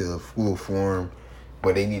back to full form,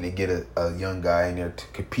 but they need to get a young guy in there to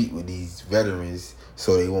compete with these veterans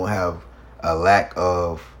so they won't have a lack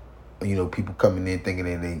of, you know, people coming in thinking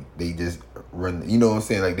that they just run, you know what I'm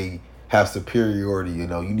saying, like they have superiority. You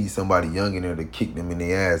know, you need somebody young in there to kick them in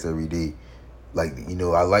their ass every day. Like, you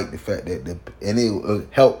know, I like the fact that and it will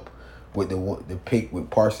help with the pick with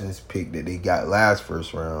Parsons pick that they got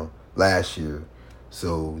first round last year.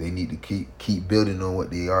 So they need to keep building on what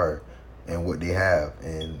they are and what they have,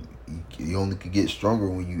 and you only could get stronger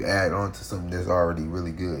when you add on to something that's already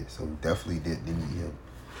really good. So definitely did need him.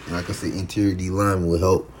 And like I said, interior D line will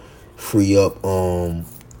help free up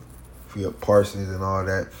Parsons and all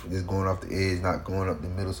that, just going off the edge, not going up the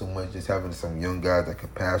middle so much, just having some young guys that can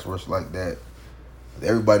pass rush like that.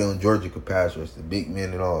 Everybody on Georgia could pass rush, the big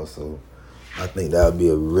men and all. So I think that would be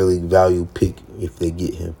a really valuable pick if they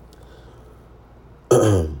get him.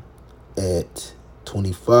 At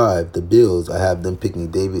 25, the Bills, I have them picking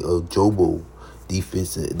David Ojabo,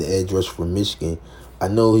 defense, the edge rusher from Michigan. I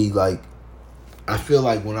know I feel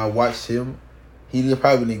like when I watched him, he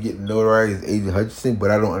probably didn't get notoriety as Aiden Hutchinson,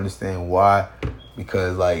 but I don't understand why.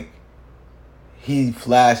 Because, he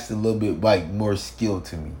flashed a little bit, more skill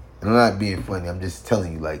to me. And I'm not being funny. I'm just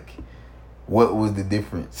telling you, what was the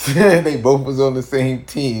difference? They both was on the same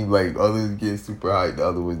team. Others get super high, the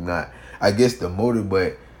other was not. I guess the motive,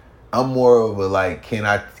 but I'm more of a, can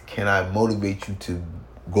I motivate you to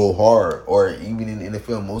go hard? Or even in the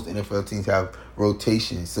NFL, most NFL teams have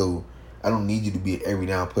rotation, so I don't need you to be an every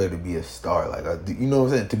down player to be a star. You know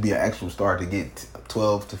what I'm saying? To be an actual star, to get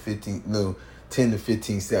 10 to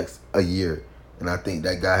 15 sacks a year. And I think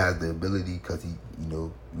that guy has the ability because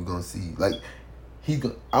we're going to see. I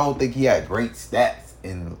don't think he had great stats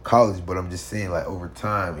in college, but I'm just saying, over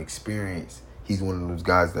time, experience, he's one of those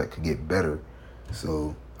guys that could get better.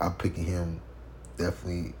 So I'm picking him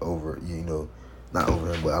definitely over, not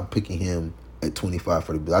over him, but I'm picking him at 25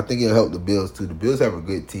 for the Bills. I think it'll help the Bills, too. The Bills have a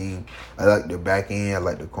good team. I like their back end. I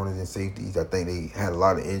like their corners and safeties. I think they had a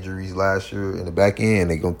lot of injuries last year in the back end.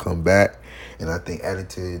 They're going to come back. And I think adding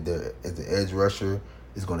to the edge rusher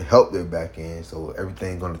is going to help their back end. So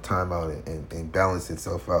everything's going to time out and balance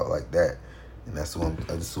itself out like that. And that's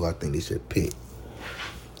who I think they should pick.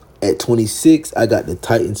 At 26, I got the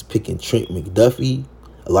Titans picking Trent McDuffie.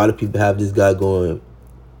 A lot of people have this guy going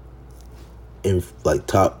in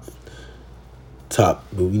top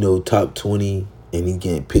 20, and he's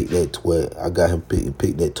getting picked at 12. I got him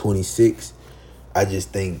picked at 26. I just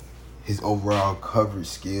think his overall coverage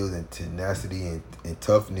skills and tenacity and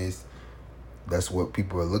toughness, that's what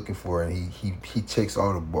people are looking for, and he checks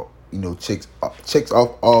all the checks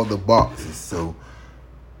off all the boxes. So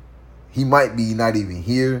he might be not even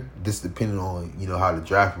here, just depending on how the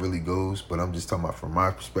draft really goes. But I'm just talking about from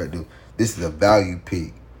my perspective, this is a value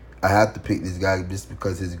pick. I have to pick this guy just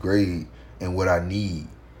because his grade and what I need.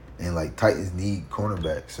 And Titans need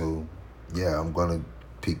cornerback. So yeah, I'm gonna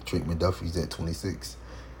pick Trent McDuffie's at 26.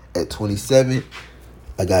 At 27,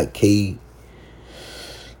 I got Keon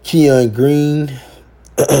Green,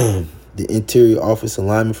 the interior offensive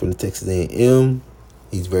lineman from the Texas A&M.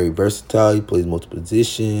 He's very versatile. He plays multiple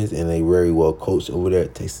positions, and they very well coached over there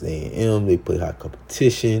at Texas A&M. They play high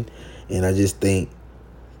competition, and I just think.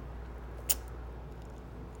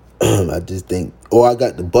 Oh, I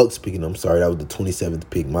got the Bucks picking. I'm sorry, that was the 27th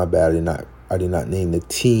pick. My bad. I did not name the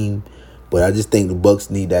team, but I just think the Bucks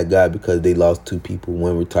need that guy because they lost two people.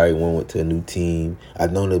 One retired, one went to a new team. I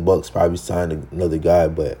know the Bucks probably signed another guy,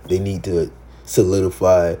 but they need to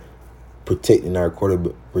solidify protecting the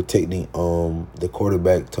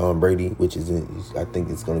quarterback Tom Brady, which is I think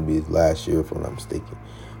it's going to be his last year if I'm not mistaken.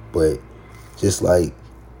 But just like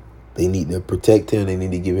they need to protect him, they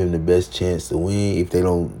need to give him the best chance to win. If they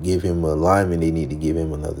don't give him a lineman, they need to give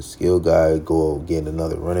him another skill guy. Go get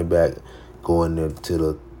another running back. Go in there to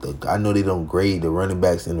the I know they don't grade the running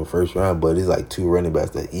backs in the first round, but it's like 2 running backs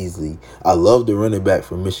that easily. I love the running back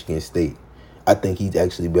from Michigan State. I think he's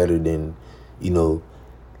actually better than,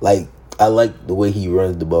 like I like the way he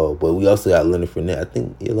runs the ball. But we also got Leonard Fournette. I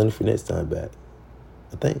think Leonard Fournette's time back.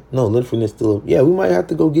 I think no, Leonard Fournette's still. Yeah, we might have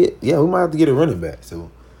to get a running back. So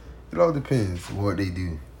it all depends what they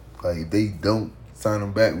do. Like if they don't sign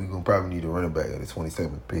him back, we're gonna probably need a running back at the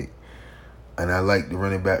 27th pick. And I like the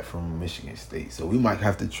running back from Michigan State. So we might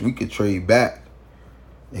have to we could trade back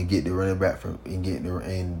and get the running back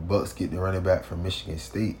and Bucks get the running back from Michigan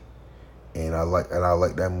State. And I like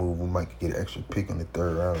that move. We might get an extra pick in the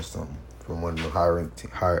 3rd round or something from one of the higher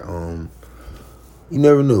you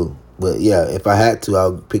never know. But yeah, if I had to,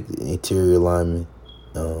 I'll pick the interior lineman.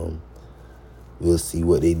 We'll see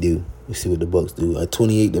what they do. We'll see what the Bucks do. At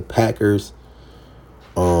 28, the Packers.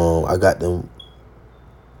 I got them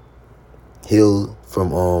Hill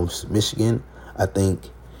from Michigan. I think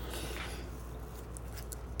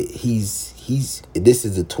this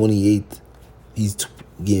is the 28th. He's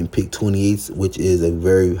getting picked 28th, which is a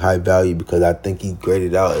very high value because I think he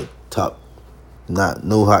graded out at top, no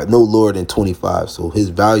lower than 25. So his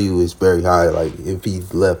value is very high. Like if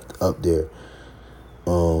he's left up there,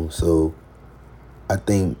 so I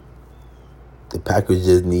think the Packers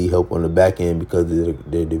just need help on the back end because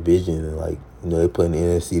of their division and they play in the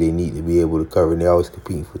NFC. They need to be able to cover, and they're always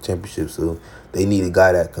competing for championships. So they need a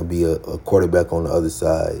guy that can be a quarterback on the other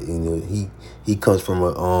side. He comes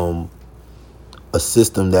from a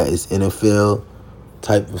system that is NFL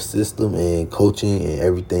type of system and coaching and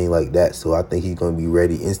everything like that. So I think he's going to be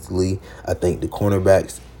ready instantly. I think the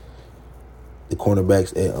cornerbacks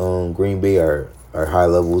at Green Bay are high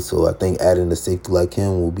level. So I think adding a safety like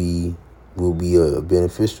him will be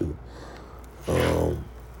beneficial.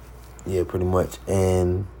 Yeah, pretty much.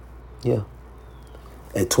 And yeah,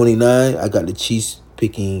 at 29, I got the Chiefs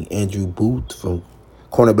picking Andrew Booth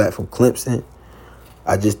cornerback from Clemson.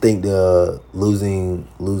 I just think the losing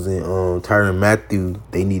Tyrann Mathieu,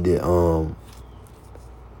 they need to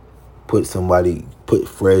put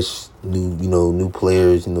fresh new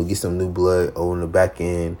players, get some new blood on the back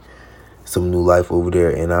end, some new life over there,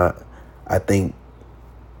 and I think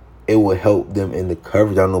it will help them in the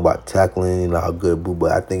coverage. I don't know about tackling and how good Boo,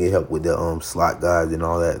 but I think it helped with the slot guys and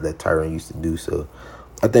all that Tyrann used to do. So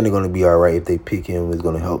I think they're gonna be all right if they pick him. It's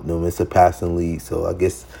gonna help them. It's a passing league, so I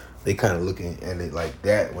guess they kind of looking at it like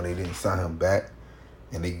that when they didn't sign him back,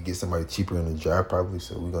 and they could get somebody cheaper in the draft probably.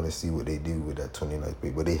 So we're gonna see what they do with that 29th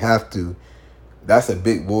pick. But they have to. That's a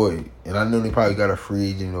big void, and I know they probably got a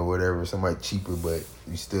free agent or whatever, somebody cheaper, but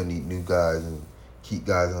you still need new guys and keep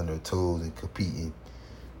guys on their toes and competing.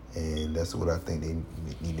 And that's what I think they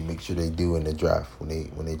need to make sure they do in the draft when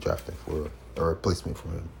they drafting for a replacement for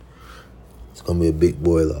him. It's gonna be a big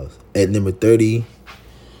boy loss. At number 30,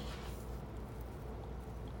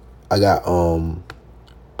 I got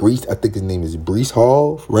Breece. I think his name is Breece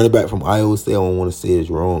Hall, running back from Iowa State. I don't want to say it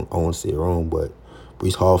wrong, but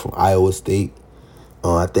Breece Hall from Iowa State.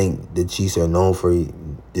 I think the Chiefs are known for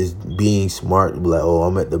just being smart. Like,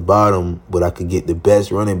 I'm at the bottom, but I could get the best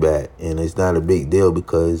running back, and it's not a big deal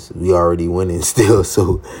because we already winning still.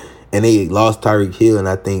 So, and they lost Tyreek Hill, and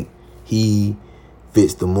I think he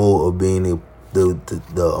fits the mold of being the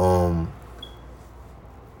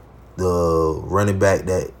running back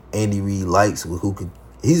that Andy Reid likes.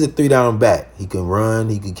 He's a 3-down back. He can run.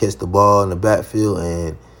 He can catch the ball in the backfield,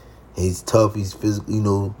 and he's tough. He's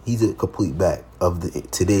physical. He's a complete back of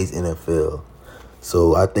today's NFL.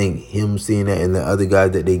 So I think him seeing that and the other guys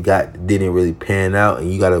that they got didn't really pan out,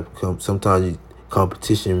 and you gotta sometimes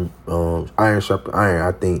competition, iron sharpen iron.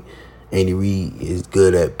 I think Andy Reid is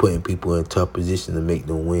good at putting people in tough position to make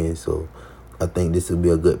them win. So I think this will be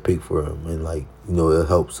a good pick for him, and it'll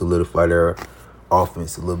help solidify their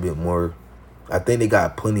offense a little bit more. I think they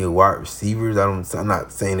got plenty of wide receivers. I'm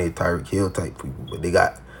not saying they're Tyreek Hill type people, but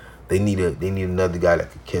they need another guy that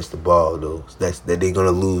can catch the ball though. So that they're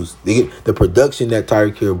gonna lose. The production that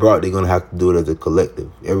Tyreek Hill brought, they're gonna have to do it as a collective.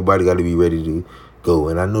 Everybody got to be ready to go,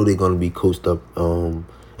 and I know they're gonna be coached up and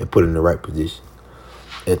put in the right position.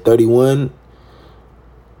 At 31,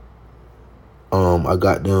 I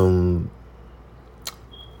got them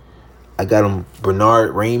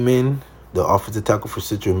Bernard Raymond, the offensive tackle for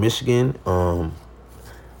Central Michigan.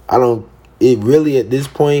 At this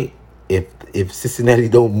point, if if Cincinnati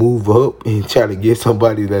don't move up and try to get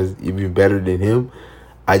somebody that's even better than him,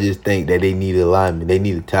 I just think that they need a lineman. They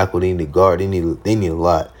need a tackle. They need a guard. They need a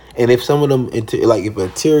lot. And if some of them like if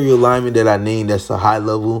interior lineman that I named that's a high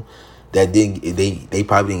level that didn't they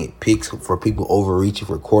probably didn't get picks for people overreaching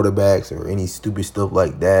for quarterbacks or any stupid stuff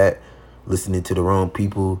like that, listening to the wrong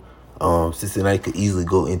people. Cincinnati could easily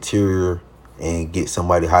go interior and get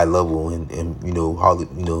somebody high level and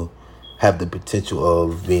have the potential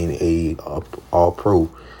of being a all pro.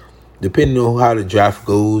 Depending on how the draft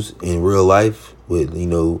goes in real life, with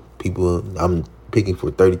people, I'm picking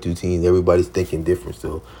for 32 teams. Everybody's thinking different,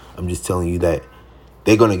 so I'm just telling you that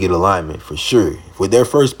they're gonna get a lineman for sure. With their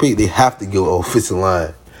first pick, they have to go offensive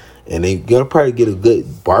line, and they gonna probably get a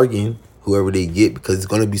good bargain whoever they get because it's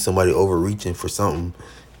gonna be somebody overreaching for something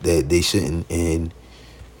that they shouldn't. And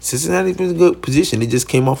Cincinnati's been in a good position. They just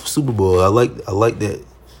came off a Super Bowl. I like that,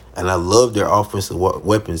 and I love their offensive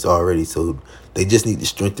weapons already. So they just need to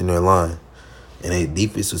strengthen their line. And their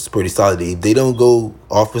defense was pretty solid. If they don't go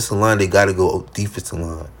offensive line, they got to go defensive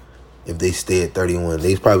line. If they stay at 31,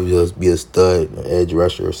 they probably just be a stud, an edge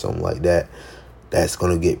rusher or something like that. That's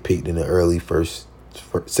going to get picked in the early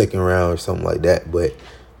second round or something like that. But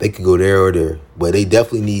they could go there or there. But they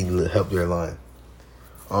definitely need to help their line.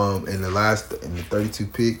 In the 32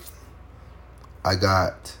 pick, I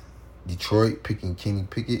got Detroit picking Kenny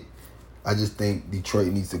Pickett. I just think Detroit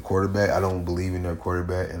needs a quarterback. I don't believe in their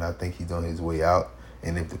quarterback, and I think he's on his way out.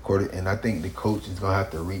 And I think the coach is gonna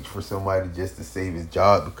have to reach for somebody just to save his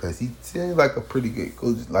job because he seems like a pretty good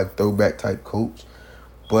coach, like throwback type coach.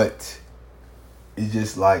 But it's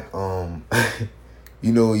just like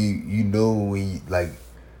you know when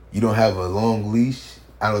you don't have a long leash.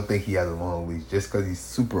 I don't think he has a long leash just because he's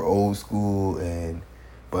super old school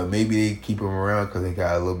but maybe they keep him around because they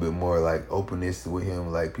got a little bit more like openness with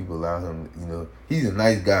him. Like people allow him, he's a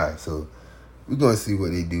nice guy. So we're gonna see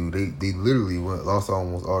what they do. They literally lost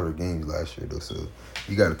almost all their games last year though. So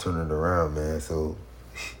you got to turn it around, man. So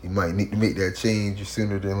you might need to make that change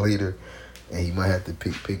sooner than later, and he might have to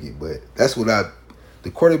pick Pickett. But that's what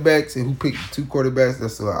the quarterbacks and who picked the two quarterbacks.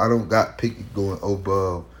 That's why I don't got Pickett going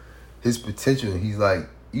above his potential. He's like,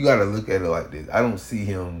 you got to look at it like this. I don't see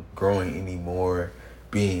him growing anymore,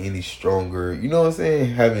 being any stronger. You know what I'm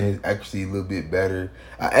saying? Having his actually a little bit better.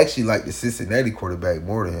 I actually like the Cincinnati quarterback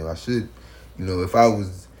more than him. I should, if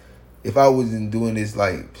I wasn't doing this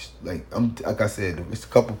like I said, it's a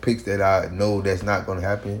couple picks that I know that's not gonna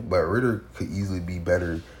happen. But Ritter could easily be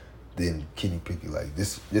better than Kenny Pickett. Like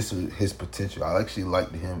this is his potential. I actually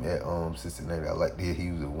liked him at Cincinnati. I liked that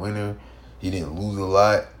he was a winner. He didn't lose a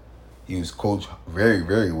lot. He was coached very,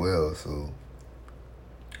 very well, so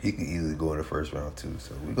he could easily go in the first round too.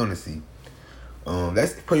 So we're gonna see.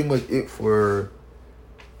 That's pretty much it for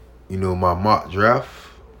my mock draft.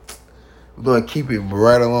 We're gonna keep it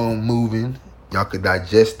right along moving. Y'all can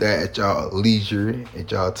digest that at y'all leisure, at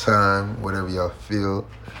y'all time, whatever y'all feel.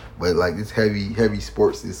 But like it's heavy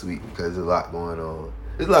sports this week because there's a lot going on.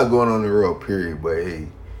 There's a lot going on in the real period. But hey,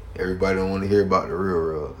 everybody don't want to hear about the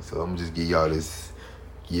real. So I'm gonna just give y'all this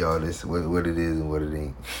what it is and what it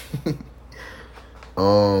ain't.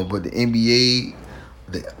 But the NBA,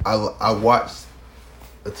 I watched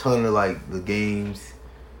a ton of like the games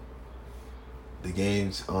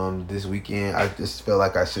this weekend. I just felt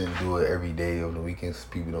like I shouldn't do it every day on the weekends.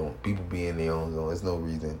 People be in their own zone. There's no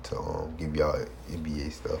reason to give y'all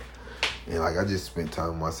NBA stuff. And like I just spent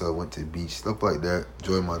time with myself, went to the beach, stuff like that,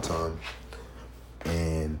 enjoyed my time.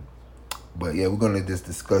 But yeah, we're gonna just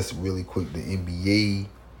discuss really quick the NBA,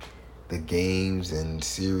 the games and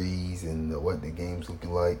series and what the game's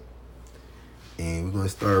looking like. And we're gonna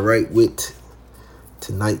start right with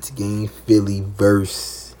tonight's game, Philly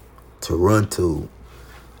versus Toronto.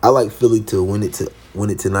 I like Philly to win it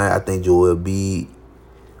tonight. I think Joel Embiid,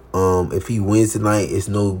 if he wins tonight, it's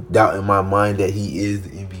no doubt in my mind that he is the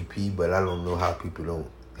MVP. But I don't know how people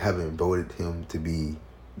haven't voted him to be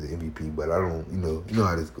the MVP. But I don't, you know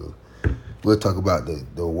how this goes. We'll talk about the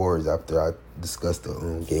awards after I discuss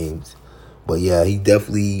the games. But yeah, he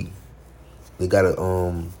definitely they gotta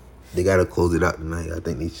close it out tonight. I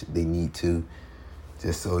think they need to,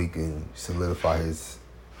 just so he can solidify his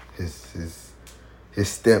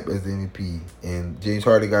step as the MVP. And James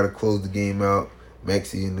Harden gotta close the game out.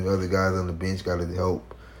 Maxey and the other guys on the bench gotta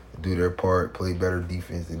help do their part, play better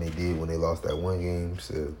defense than they did when they lost that one game.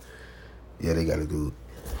 So yeah, they gotta do it.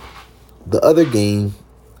 The other game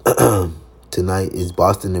tonight is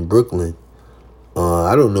Boston and Brooklyn.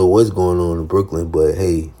 I don't know what's going on in Brooklyn, but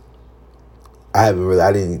hey, I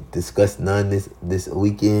didn't discuss none this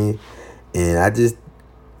weekend, and I just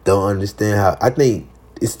don't understand how. I think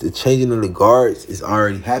it's the changing of the guards. It's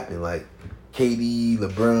already happened. Like KD,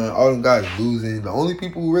 LeBron, all them guys losing. The only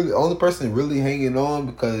person really hanging on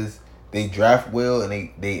because they draft well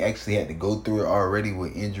and they actually had to go through it already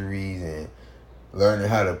with injuries and learning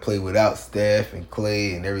how to play without Steph and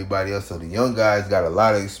Clay and everybody else. So the young guys got a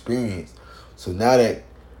lot of experience. So now that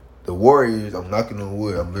the Warriors, I'm knocking on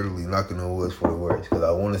wood. I'm literally knocking on wood for the Warriors because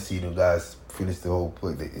I want to see them guys finish the whole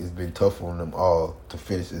play. It's been tough on them all to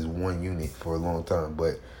finish as one unit for a long time.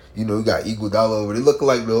 But, we got Iguodala over. They look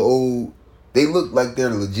like they look like they're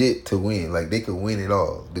legit to win. Like, they could win it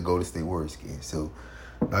all, the Golden State Warriors game. So,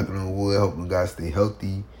 knocking on wood, helping guys stay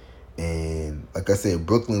healthy. And, like I said,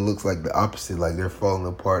 Brooklyn looks like the opposite. Like, they're falling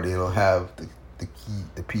apart. They don't have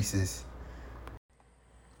the pieces.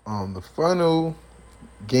 The final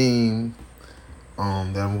game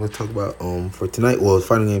that I'm going to talk about for tonight, the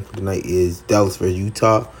final game for tonight is Dallas versus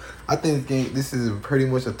Utah. I think this is pretty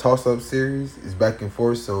much a toss-up series. It's back and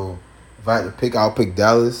forth, so if I had to pick, I'll pick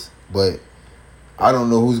Dallas, but I don't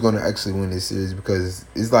know who's going to actually win this series because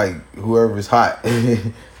it's like whoever's hot.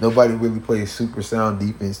 Nobody really plays super sound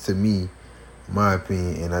defense to me, in my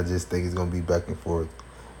opinion, and I just think it's going to be back and forth.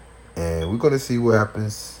 And we're going to see what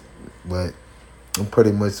happens, but I'm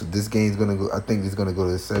pretty much, this game's going to go, I think it's going to go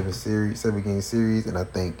to a 7-game series, and I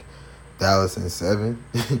think Dallas in 7.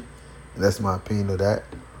 And that's my opinion of that.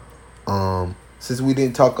 Since we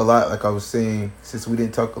didn't talk a lot, like I was saying,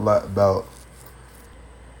 about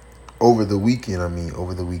over the weekend, I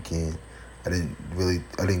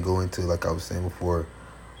didn't go into, like I was saying before.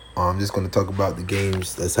 I'm just going to talk about the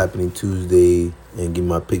games that's happening Tuesday and give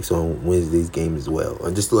my picks on Wednesday's game as well.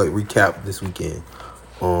 And just to recap this weekend.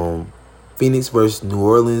 Phoenix versus New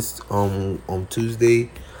Orleans on Tuesday.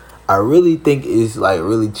 I really think it's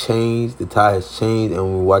really changed. The tide has changed,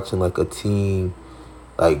 and we're watching a team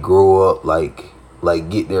grow up,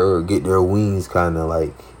 get their wings, kind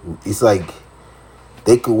of it's like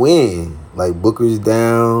they could win. Booker's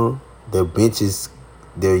down, their benches,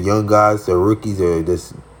 their young guys, their rookies are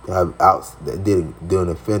just doing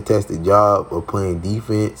a fantastic job of playing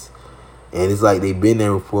defense. And it's they've been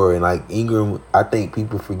there before. And Ingram, I think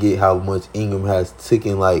people forget how much Ingram has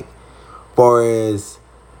taken, far as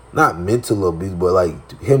not mental abuse, but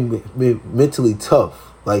him being mentally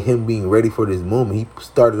tough. Him being ready for this moment. He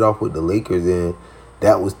started off with the Lakers, and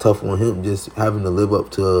that was tough on him, just having to live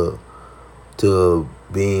up to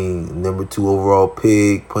being number 2 overall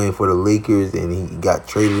pick, playing for the Lakers, and he got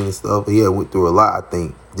traded and stuff. He had went through a lot, I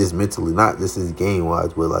think, just mentally, not just his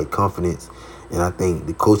game-wise, but confidence. And I think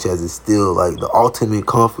the coach has instilled the ultimate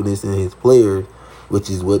confidence in his players, which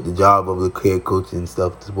is what the job of the head coach and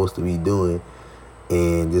stuff is supposed to be doing,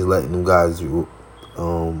 and just letting them guys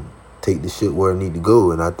take the shit where it need to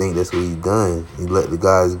go. And I think that's what he's done. He let the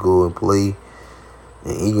guys go and play,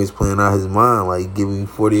 and Ingram's playing out his mind, giving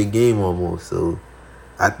 40 a game almost. So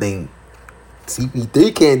I think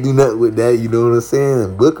CP3 can't do nothing with that. You know what I'm saying?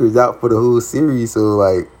 And Booker's out for the whole series, so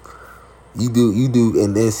You do,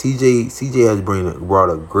 and then CJ has brought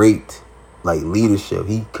a great leadership.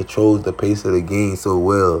 He controls the pace of the game so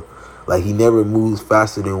well. He never moves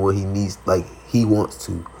faster than what he needs, he wants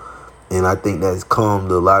to. And I think that's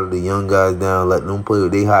calmed a lot of the young guys down, letting them play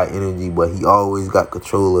with their high energy, but he always got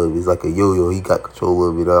control of it. It's like a yo-yo. He got control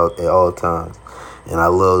of it at all times. And I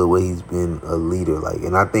love the way he's been a leader.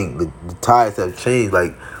 And I think the tides have changed.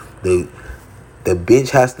 The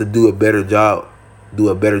bench has to do a better job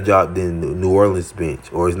than the New Orleans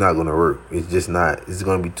bench, or it's not going to work. It's just not. It's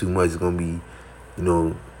going to be too much. It's going to be,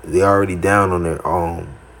 they're already down on their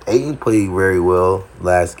own. Ayton played very well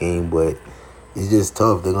last game, but it's just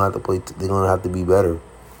tough. They're going to have to play. They're going to have to be better.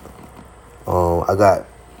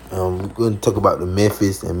 I'm going to talk about the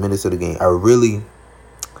Memphis and Minnesota game. I really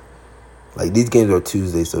these games are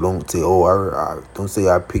Tuesday, so don't say don't say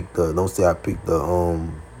I picked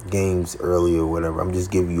the games early or whatever. I'm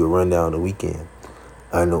just giving you a rundown of the weekend.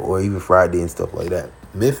 I know, or even Friday and stuff like that.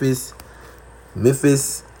 Memphis,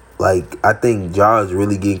 I think Ja is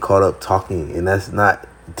really getting caught up talking, and that's not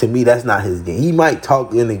his game. He might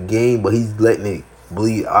talk in the game, but he's letting it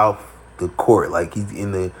bleed off the court. He's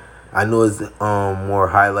in the, I know it's more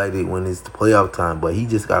highlighted when it's the playoff time, but he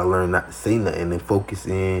just gotta learn not to say nothing and focus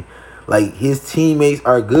in. His teammates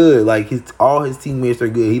are good. All his teammates are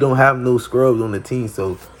good. He don't have no scrubs on the team,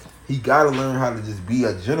 so he got to learn how to just be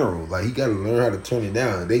a general. He got to learn how to turn it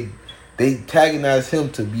down. They antagonize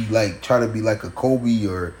him to be try to be like a Kobe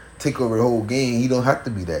or take over the whole game. He don't have to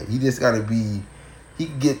be that. He just got to be, he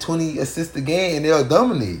can get 20 assists a game and they'll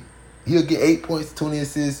dominate. He'll get 8 points, 20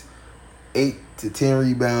 assists, 8 to 10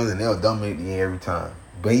 rebounds, and they'll dominate the game every time.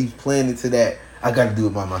 But he's playing into that, I got to do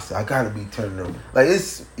it by myself. I got to be turning them.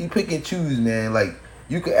 You pick and choose, man.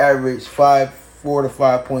 You could average 4 to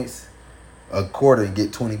 5 points a quarter and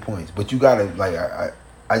get 20 points. But you gotta like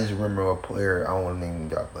I just remember a player. I don't want to name him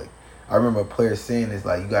drop. Like I remember a player saying this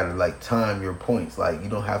like you gotta like time your points. Like you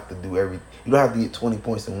don't have to do every. You don't have to get 20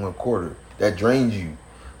 points in one quarter. That drains you.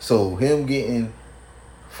 So him getting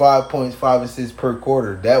 5 points, 5 assists per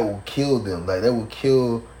quarter, that will kill them. Like that will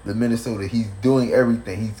kill the Minnesota. He's doing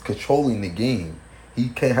everything. He's controlling the game. He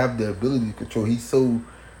can't have the ability to control. He's so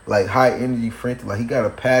like high energy, frantic. Like he gotta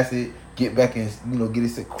pass it, get back and get it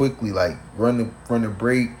set quickly. Like run the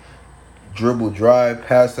break, dribble, drive,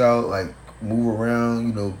 pass out, like move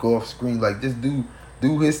around. Go off screen. Like just do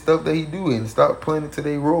his stuff that he do and stop playing into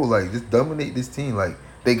their role. Like just dominate this team. Like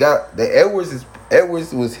they got the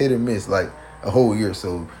Edwards was hit or miss like a whole year.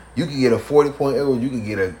 So you can get a 40-point Edwards, you can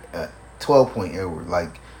get a 12-point Edwards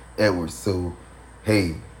like Edwards. So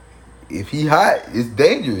hey, if he hot, it's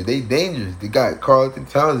dangerous. They dangerous. They got Carlton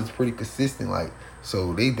Towns is pretty consistent. Like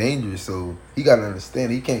so they dangerous. So he gotta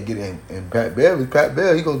understand he can't get in. And Pat Bev is Pat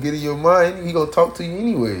Bev. He gonna get in your mind. He gonna talk to you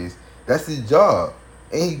anyways. That's his job.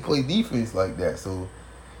 And he play defense like that. So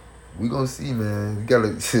we gonna see, man. We gotta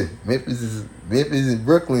Memphis and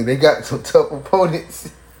Brooklyn. They got some tough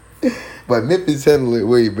opponents, but Memphis handle it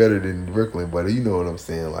way better than Brooklyn. But you know what I'm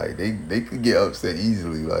saying? Like they could get upset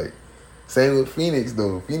easily. Like same with Phoenix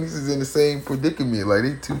though. Phoenix is in the same predicament. Like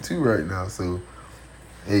they 2-2 right now. So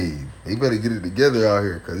hey, they better get it together out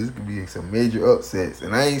here because this could be some major upsets.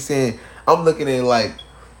 And I ain't saying I'm looking at it like.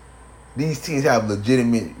 These teams have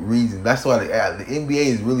legitimate reasons. That's why the NBA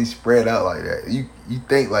is really spread out like that. You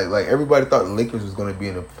think like everybody thought the Lakers was going to be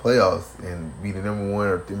in the playoffs and be the number 1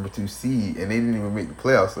 or number 2 seed, and they didn't even make the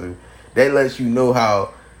playoffs. So that lets you know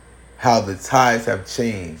how the tides have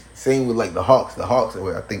changed. Same with like the Hawks.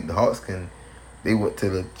 I think the Hawks they went to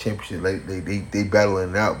the championship. Like they battling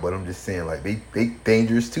it out. But I'm just saying like they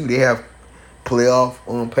dangerous too. They have playoff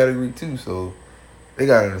pedigree too. So. They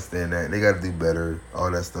gotta understand that. They gotta do better. All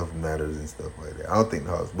that stuff matters and stuff like that. I don't think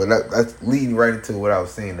the Hawks, but that's leading right into what I was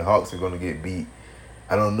saying. The Hawks are gonna get beat.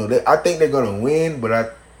 I don't know. I think they're gonna win, but I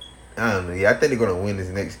don't know. Yeah, I think they're gonna win this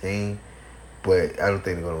next game, but I don't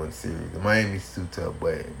think they're gonna win the series. The Miami's too tough,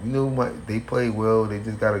 but they play well. They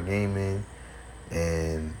just got a game in,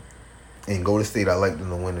 and Golden State. I like them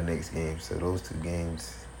to win the next game. So those 2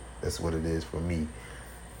 games, that's what it is for me.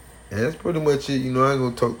 And that's pretty much it. I ain't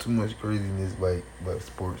gonna talk too much craziness about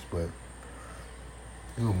sports, but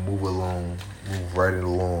we're gonna move right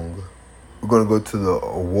along. We're gonna go to the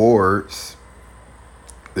awards.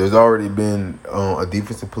 There's already been a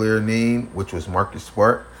defensive player named, which was Marcus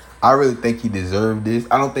Smart. I really think he deserved this.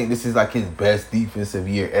 I don't think this is like his best defensive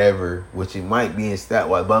year ever, which it might be in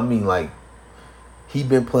stat-wise, but I mean like he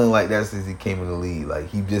been playing like that since he came in the league. Like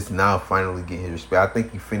he just now finally getting his respect. I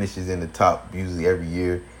think he finishes in the top usually every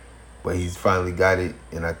year. But he's finally got it,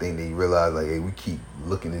 and I think they realize, like, hey, we keep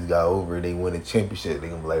looking this guy over, and they win a championship. They're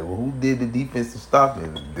going to be like, well, who did the defensive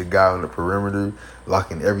stopping? The guy on the perimeter,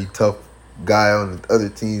 locking every tough guy on the other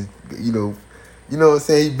teams. You know what I'm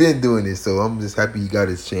saying? He been doing this, so I'm just happy he got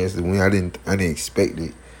his chance to win. I didn't expect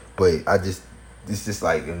it, but it's just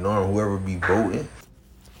like ignoring whoever be voting.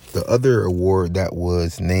 The other award that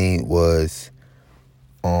was named was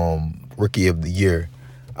Rookie of the Year.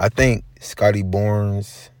 I think Scotty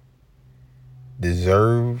Barnes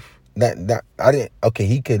deserve that. I didn't. Okay,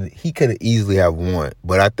 he could easily have won,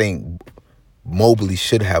 but I think Mobley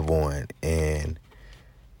should have won, and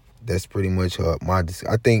that's pretty much I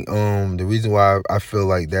think the reason why I feel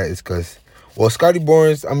like that is because Scotty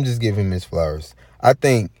Barnes, I'm just giving him his flowers. I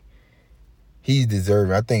think he's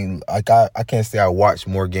deserving. I think like I can't say I watched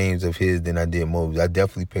more games of his than I did Mobley. I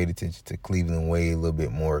definitely paid attention to Cleveland way a little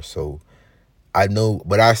bit more, so. I know,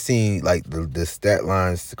 but I seen like the stat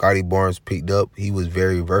lines Scotty Barnes picked up. He was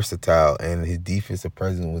very versatile, and his defensive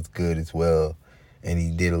presence was good as well. And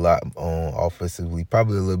he did a lot offensively,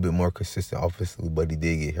 probably a little bit more consistent offensively, but he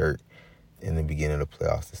did get hurt in the beginning of the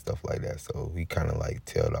playoffs and stuff like that. So he kind of like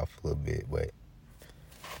tailed off a little bit, but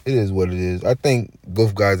it is what it is. I think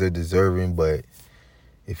both guys are deserving, but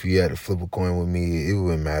if you had to flip a coin with me, it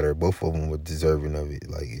wouldn't matter. Both of them were deserving of it.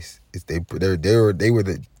 Like they were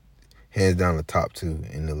the hands down the top 2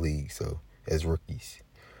 in the league, so as rookies.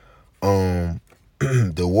 The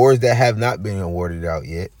awards that have not been awarded out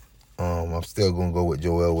yet, I'm still gonna go with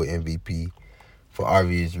Joel with MVP for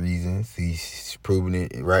obvious reasons. He's proving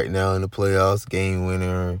it right now in the playoffs. Game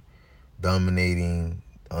winner, dominating,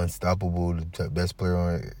 unstoppable, the best player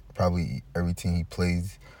on probably every team he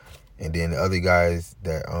plays. And then the other guys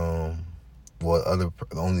that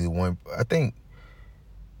only one, I think.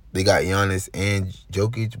 They got Giannis and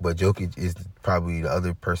Jokic, but Jokic is probably the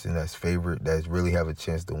other person that's favored that's really have a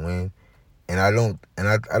chance to win. And I don't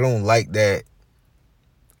like that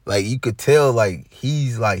like you could tell, like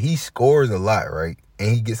he scores a lot, right?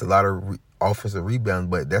 And he gets a lot of offensive rebounds,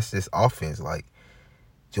 but that's just offense. Like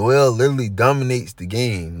Joel literally dominates the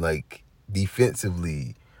game, like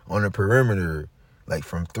defensively on the perimeter, like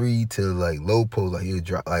from three to like low post. Like he'll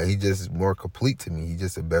drop, like he just more complete to me. He's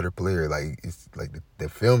just a better player. Like it's like the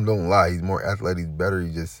film don't lie. He's more athletic, he's better.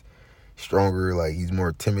 He's just stronger. Like he's more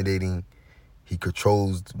intimidating. He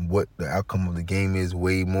controls what the outcome of the game is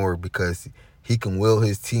way more because he can will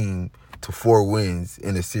his team to 4 wins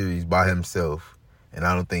in a series by himself. And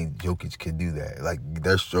I don't think Jokic can do that. Like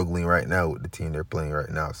they're struggling right now with the team they're playing right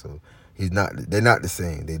now. So they're not the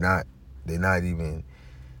same. They're not even,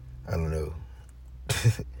 I don't know.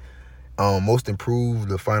 Most improved,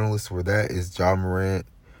 the finalists for that is Ja Morant.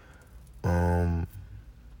 I'm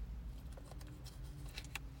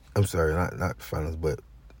sorry, not finals, but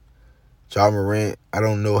Ja Morant, I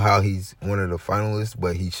don't know how he's one of the finalists,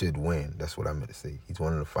 but he should win. That's what I meant to say. He's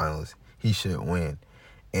one of the finalists. He should win.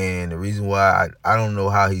 And the reason why I don't know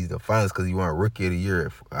how he's the finalist because he won Rookie of the Year.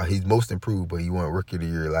 He's most improved, but he won Rookie of the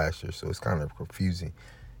Year last year, so it's kind of confusing.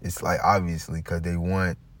 It's like obviously because they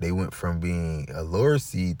went from being a lower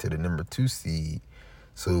seed to the number 2 seed,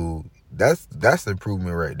 so that's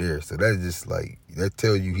improvement right there. So that's just like that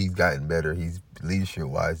tells you he's gotten better. He's leadership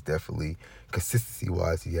wise, definitely consistency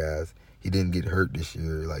wise, he has. He didn't get hurt this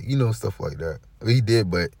year, like stuff like that. I mean, he did,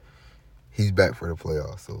 but he's back for the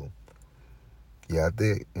playoffs, so. Yeah, I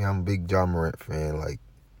think I'm a big Ja Morant fan. Like,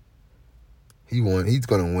 he's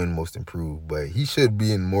gonna win most improved, but he should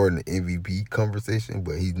be in more in the MVP conversation,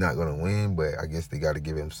 but he's not gonna win. But I guess they gotta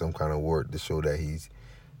give him some kind of award to show that he's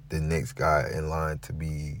the next guy in line to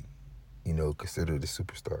be, considered a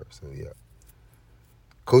superstar. So yeah.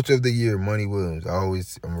 Coach of the Year, Monty Williams. I'm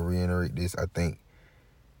gonna reiterate this. I think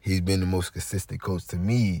he's been the most consistent coach to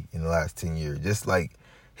me in the last 10 years. Just like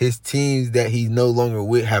his teams that he's no longer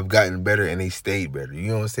with have gotten better and they stayed better. You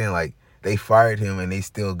know what I'm saying? Like they fired him and they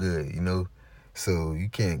still good, So you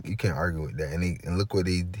can't argue with that. And look what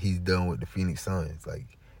he's done with the Phoenix Suns.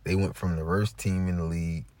 Like they went from the worst team in the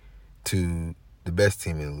league to the best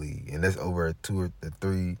team in the league. And that's over a 2 or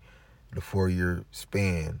 3 to 4 year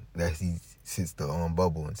span that he's since the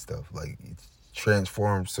bubble and stuff. Like it's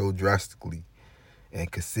transformed so drastically. And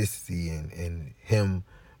consistency and him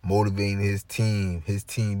motivating his team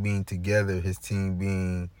being together, his team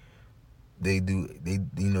being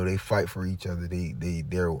they fight for each other.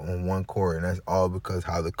 They're on one court, and that's all because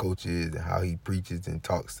how the coach is and how he preaches and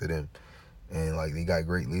talks to them. And like they got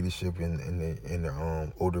great leadership in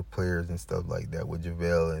their older players and stuff like that with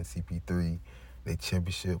JaVale and CP3, they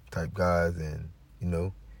championship type guys, and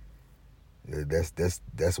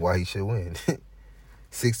that's why he should win.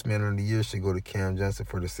 6th man of the year should go to Cam Johnson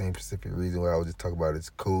for the same specific reason where I was just talking about his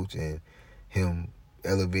coach and him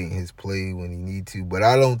elevating his play when he need to. But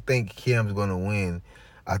I don't think Cam's going to win.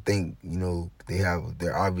 I think, they have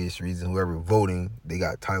their obvious reason. Whoever voting, they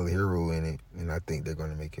got Tyler Hero in it, and I think they're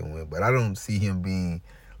going to make him win. But I don't see him being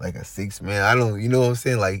like a 6th man. I don't, you know what I'm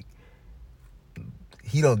saying? Like,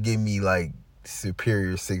 he don't give me like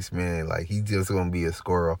superior 6th man. Like he's just gonna be a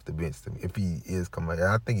scorer off the bench to me if he is coming.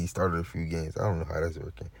 I think he started a few games. I don't know how that's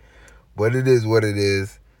working, but it is what it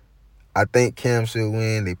is. I think Cam should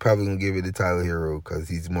win. They probably gonna give it to Tyler Hero because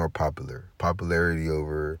he's more popularity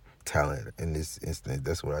over talent in this instance.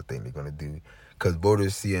 That's what I think they're gonna do because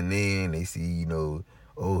voters see a name, they see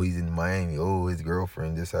oh, he's in Miami, oh, his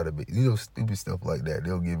girlfriend just had a baby, stupid stuff like that.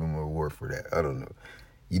 They'll give him an award for that. I don't know.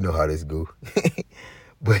 You know how this go.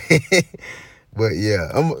 But but yeah,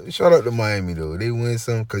 shout out to Miami though. They win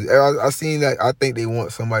some because I seen that. I think they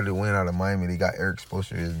want somebody to win out of Miami. They got Eric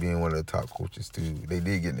Spoelstra as being one of the top coaches too. They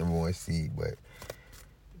did get number 1 seed, but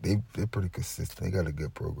they're pretty consistent. They got a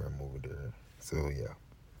good program over there. So yeah,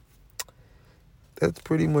 that's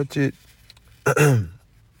pretty much it.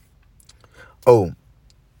 Oh,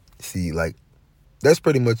 see, like that's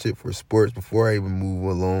pretty much it for sports. Before I even move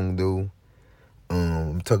along though,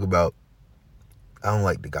 talk about. I don't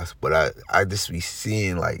like the gossip, but I just be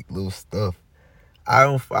seeing like little stuff.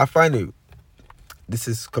 I find it. This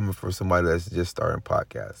is coming from somebody that's just starting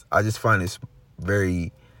podcasts. I just find this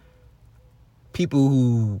very people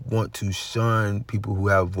who want to shun people who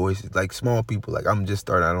have voices, like small people. Like I'm just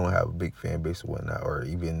starting. I don't have a big fan base or whatnot, or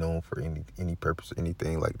even known for any purpose or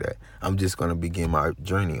anything like that. I'm just gonna begin my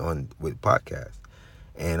journey with podcasts,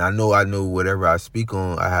 and I know whatever I speak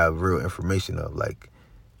on, I have real information of. Like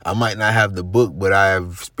I might not have the book, but I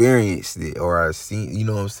have experienced it or I've seen, you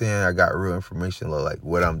know what I'm saying? I got real information of like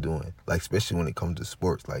what I'm doing, like especially when it comes to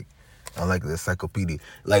sports. Like I'm like the encyclopedia.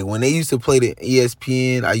 Like when they used to play the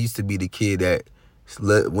ESPN, I used to be the kid that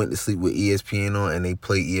went to sleep with ESPN on and they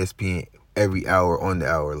played ESPN every hour on the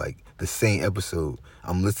hour, like the same episode.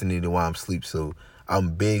 I'm listening to while I'm asleep. So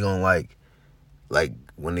I'm big on like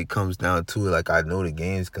when it comes down to it, like I know the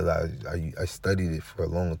games because I studied it for a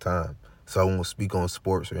long time. So I won't speak on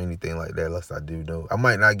sports or anything like that unless I do know. I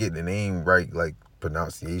might not get the name right, like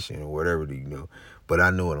pronunciation or whatever, but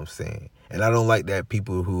I know what I'm saying. And I don't like that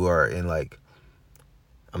people who are in like,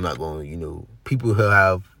 I'm not going to, people who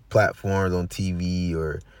have platforms on TV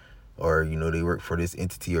or they work for this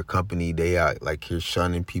entity or company, they are like here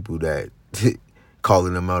shunning people that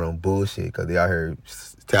calling them out on bullshit because they out here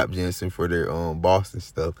tap dancing for their boss and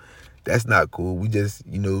stuff. That's not cool. We just,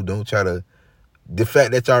 don't try to, the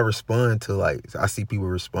fact that y'all respond to like, I see people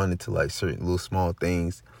responding to like certain little small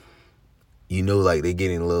things, like they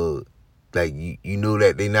getting a little, like,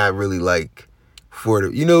 that they not really like for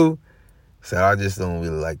the, so I just don't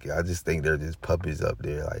really like it. I just think they're just puppies up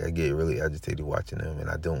there. Like I get really agitated watching them and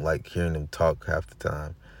I don't like hearing them talk half the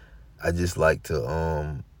time. I just like to,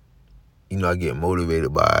 I get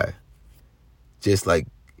motivated by just like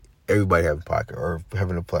everybody having a podcast or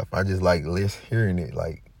having a platform. I just like hearing it,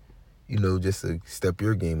 like, just to step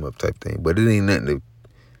your game up type thing. But it ain't nothing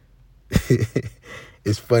to,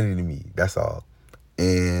 it's funny to me. That's all.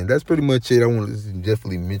 And that's pretty much it. I want to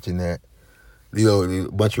definitely mention that. A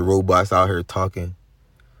bunch of robots out here talking.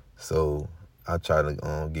 So I try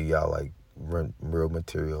to give y'all like real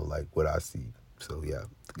material, like what I see. So yeah,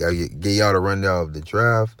 gotta get y'all the rundown of the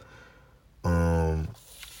draft.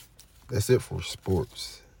 That's it for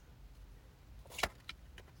sports.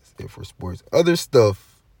 Other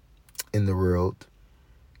stuff in the world.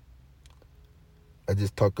 I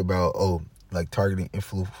just talk about like targeting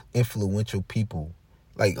influential people,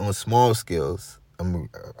 like on small scales. I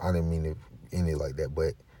didn't mean to end it like that,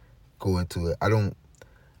 but go into it.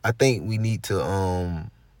 I think we need to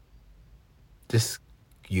just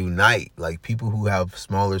unite, like people who have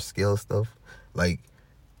smaller scale stuff, like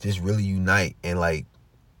just really unite and like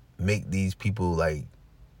make these people like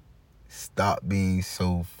stop being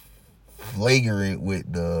so flagrant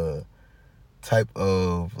with the type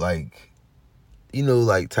of like,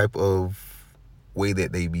 type of way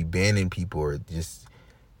that they be banning people or just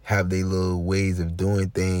have their little ways of doing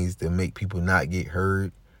things to make people not get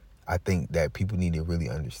heard. I think that people need to really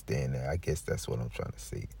understand that. I guess that's what I'm trying to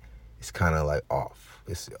say. It's kind of like off.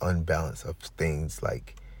 It's unbalance of things,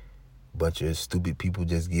 like a bunch of stupid people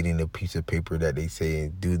just getting a piece of paper that they say,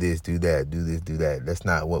 do this, do that, do this, do that. That's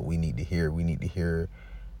not what we need to hear. We need to hear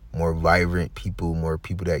more vibrant people, more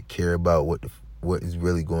people that care about what is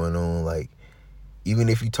really going on. Like, even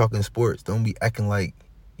if you talking sports, don't be acting like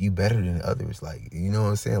you better than others. Like, you know what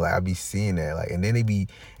I'm saying? Like, I be seeing that. Like, and then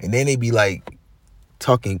they be like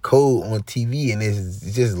talking code on TV, and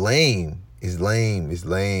it's just lame. It's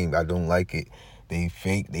lame. I don't like it. They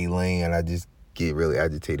fake, they lame, and I just get really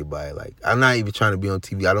agitated by it. Like, I'm not even trying to be on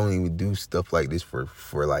TV. I don't even do stuff like this for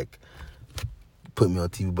like put me on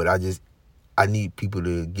TV. But I need people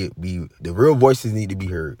to the real voices need to be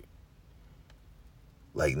heard.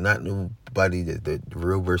 Like, not nobody, the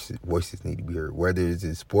real voices need to be heard. Whether it's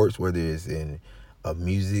in sports, whether it's in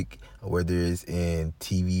music, whether it's in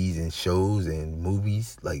TVs and shows and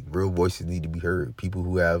movies, like real voices need to be heard. People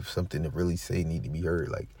who have something to really say need to be heard.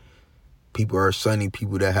 Like, people are shunning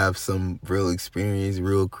people that have some real experience,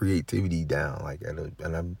 real creativity down. Like, and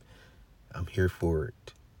I'm here for it.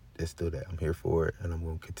 Let's do that. I'm here for it, and I'm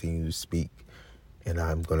going to continue to speak, and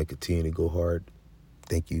I'm going to continue to go hard.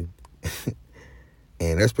 Thank you.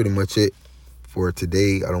 And that's pretty much it for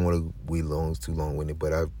today. I don't want to be too long-winded,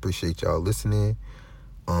 but I appreciate y'all listening.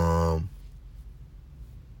 Give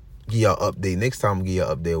y'all update. Next time, I'll give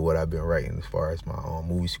y'all update of what I've been writing as far as my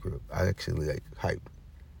movie script. I actually like hyped.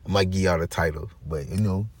 I might give y'all the title, but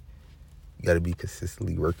you got to be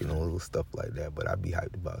consistently working on little stuff like that. But I be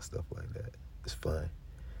hyped about stuff like that. It's fun.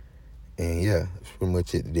 And yeah, that's pretty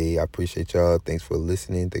much it today. I appreciate y'all. Thanks for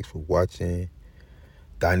listening. Thanks for watching.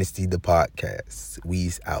 Dynasty the podcast.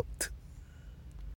 We's out.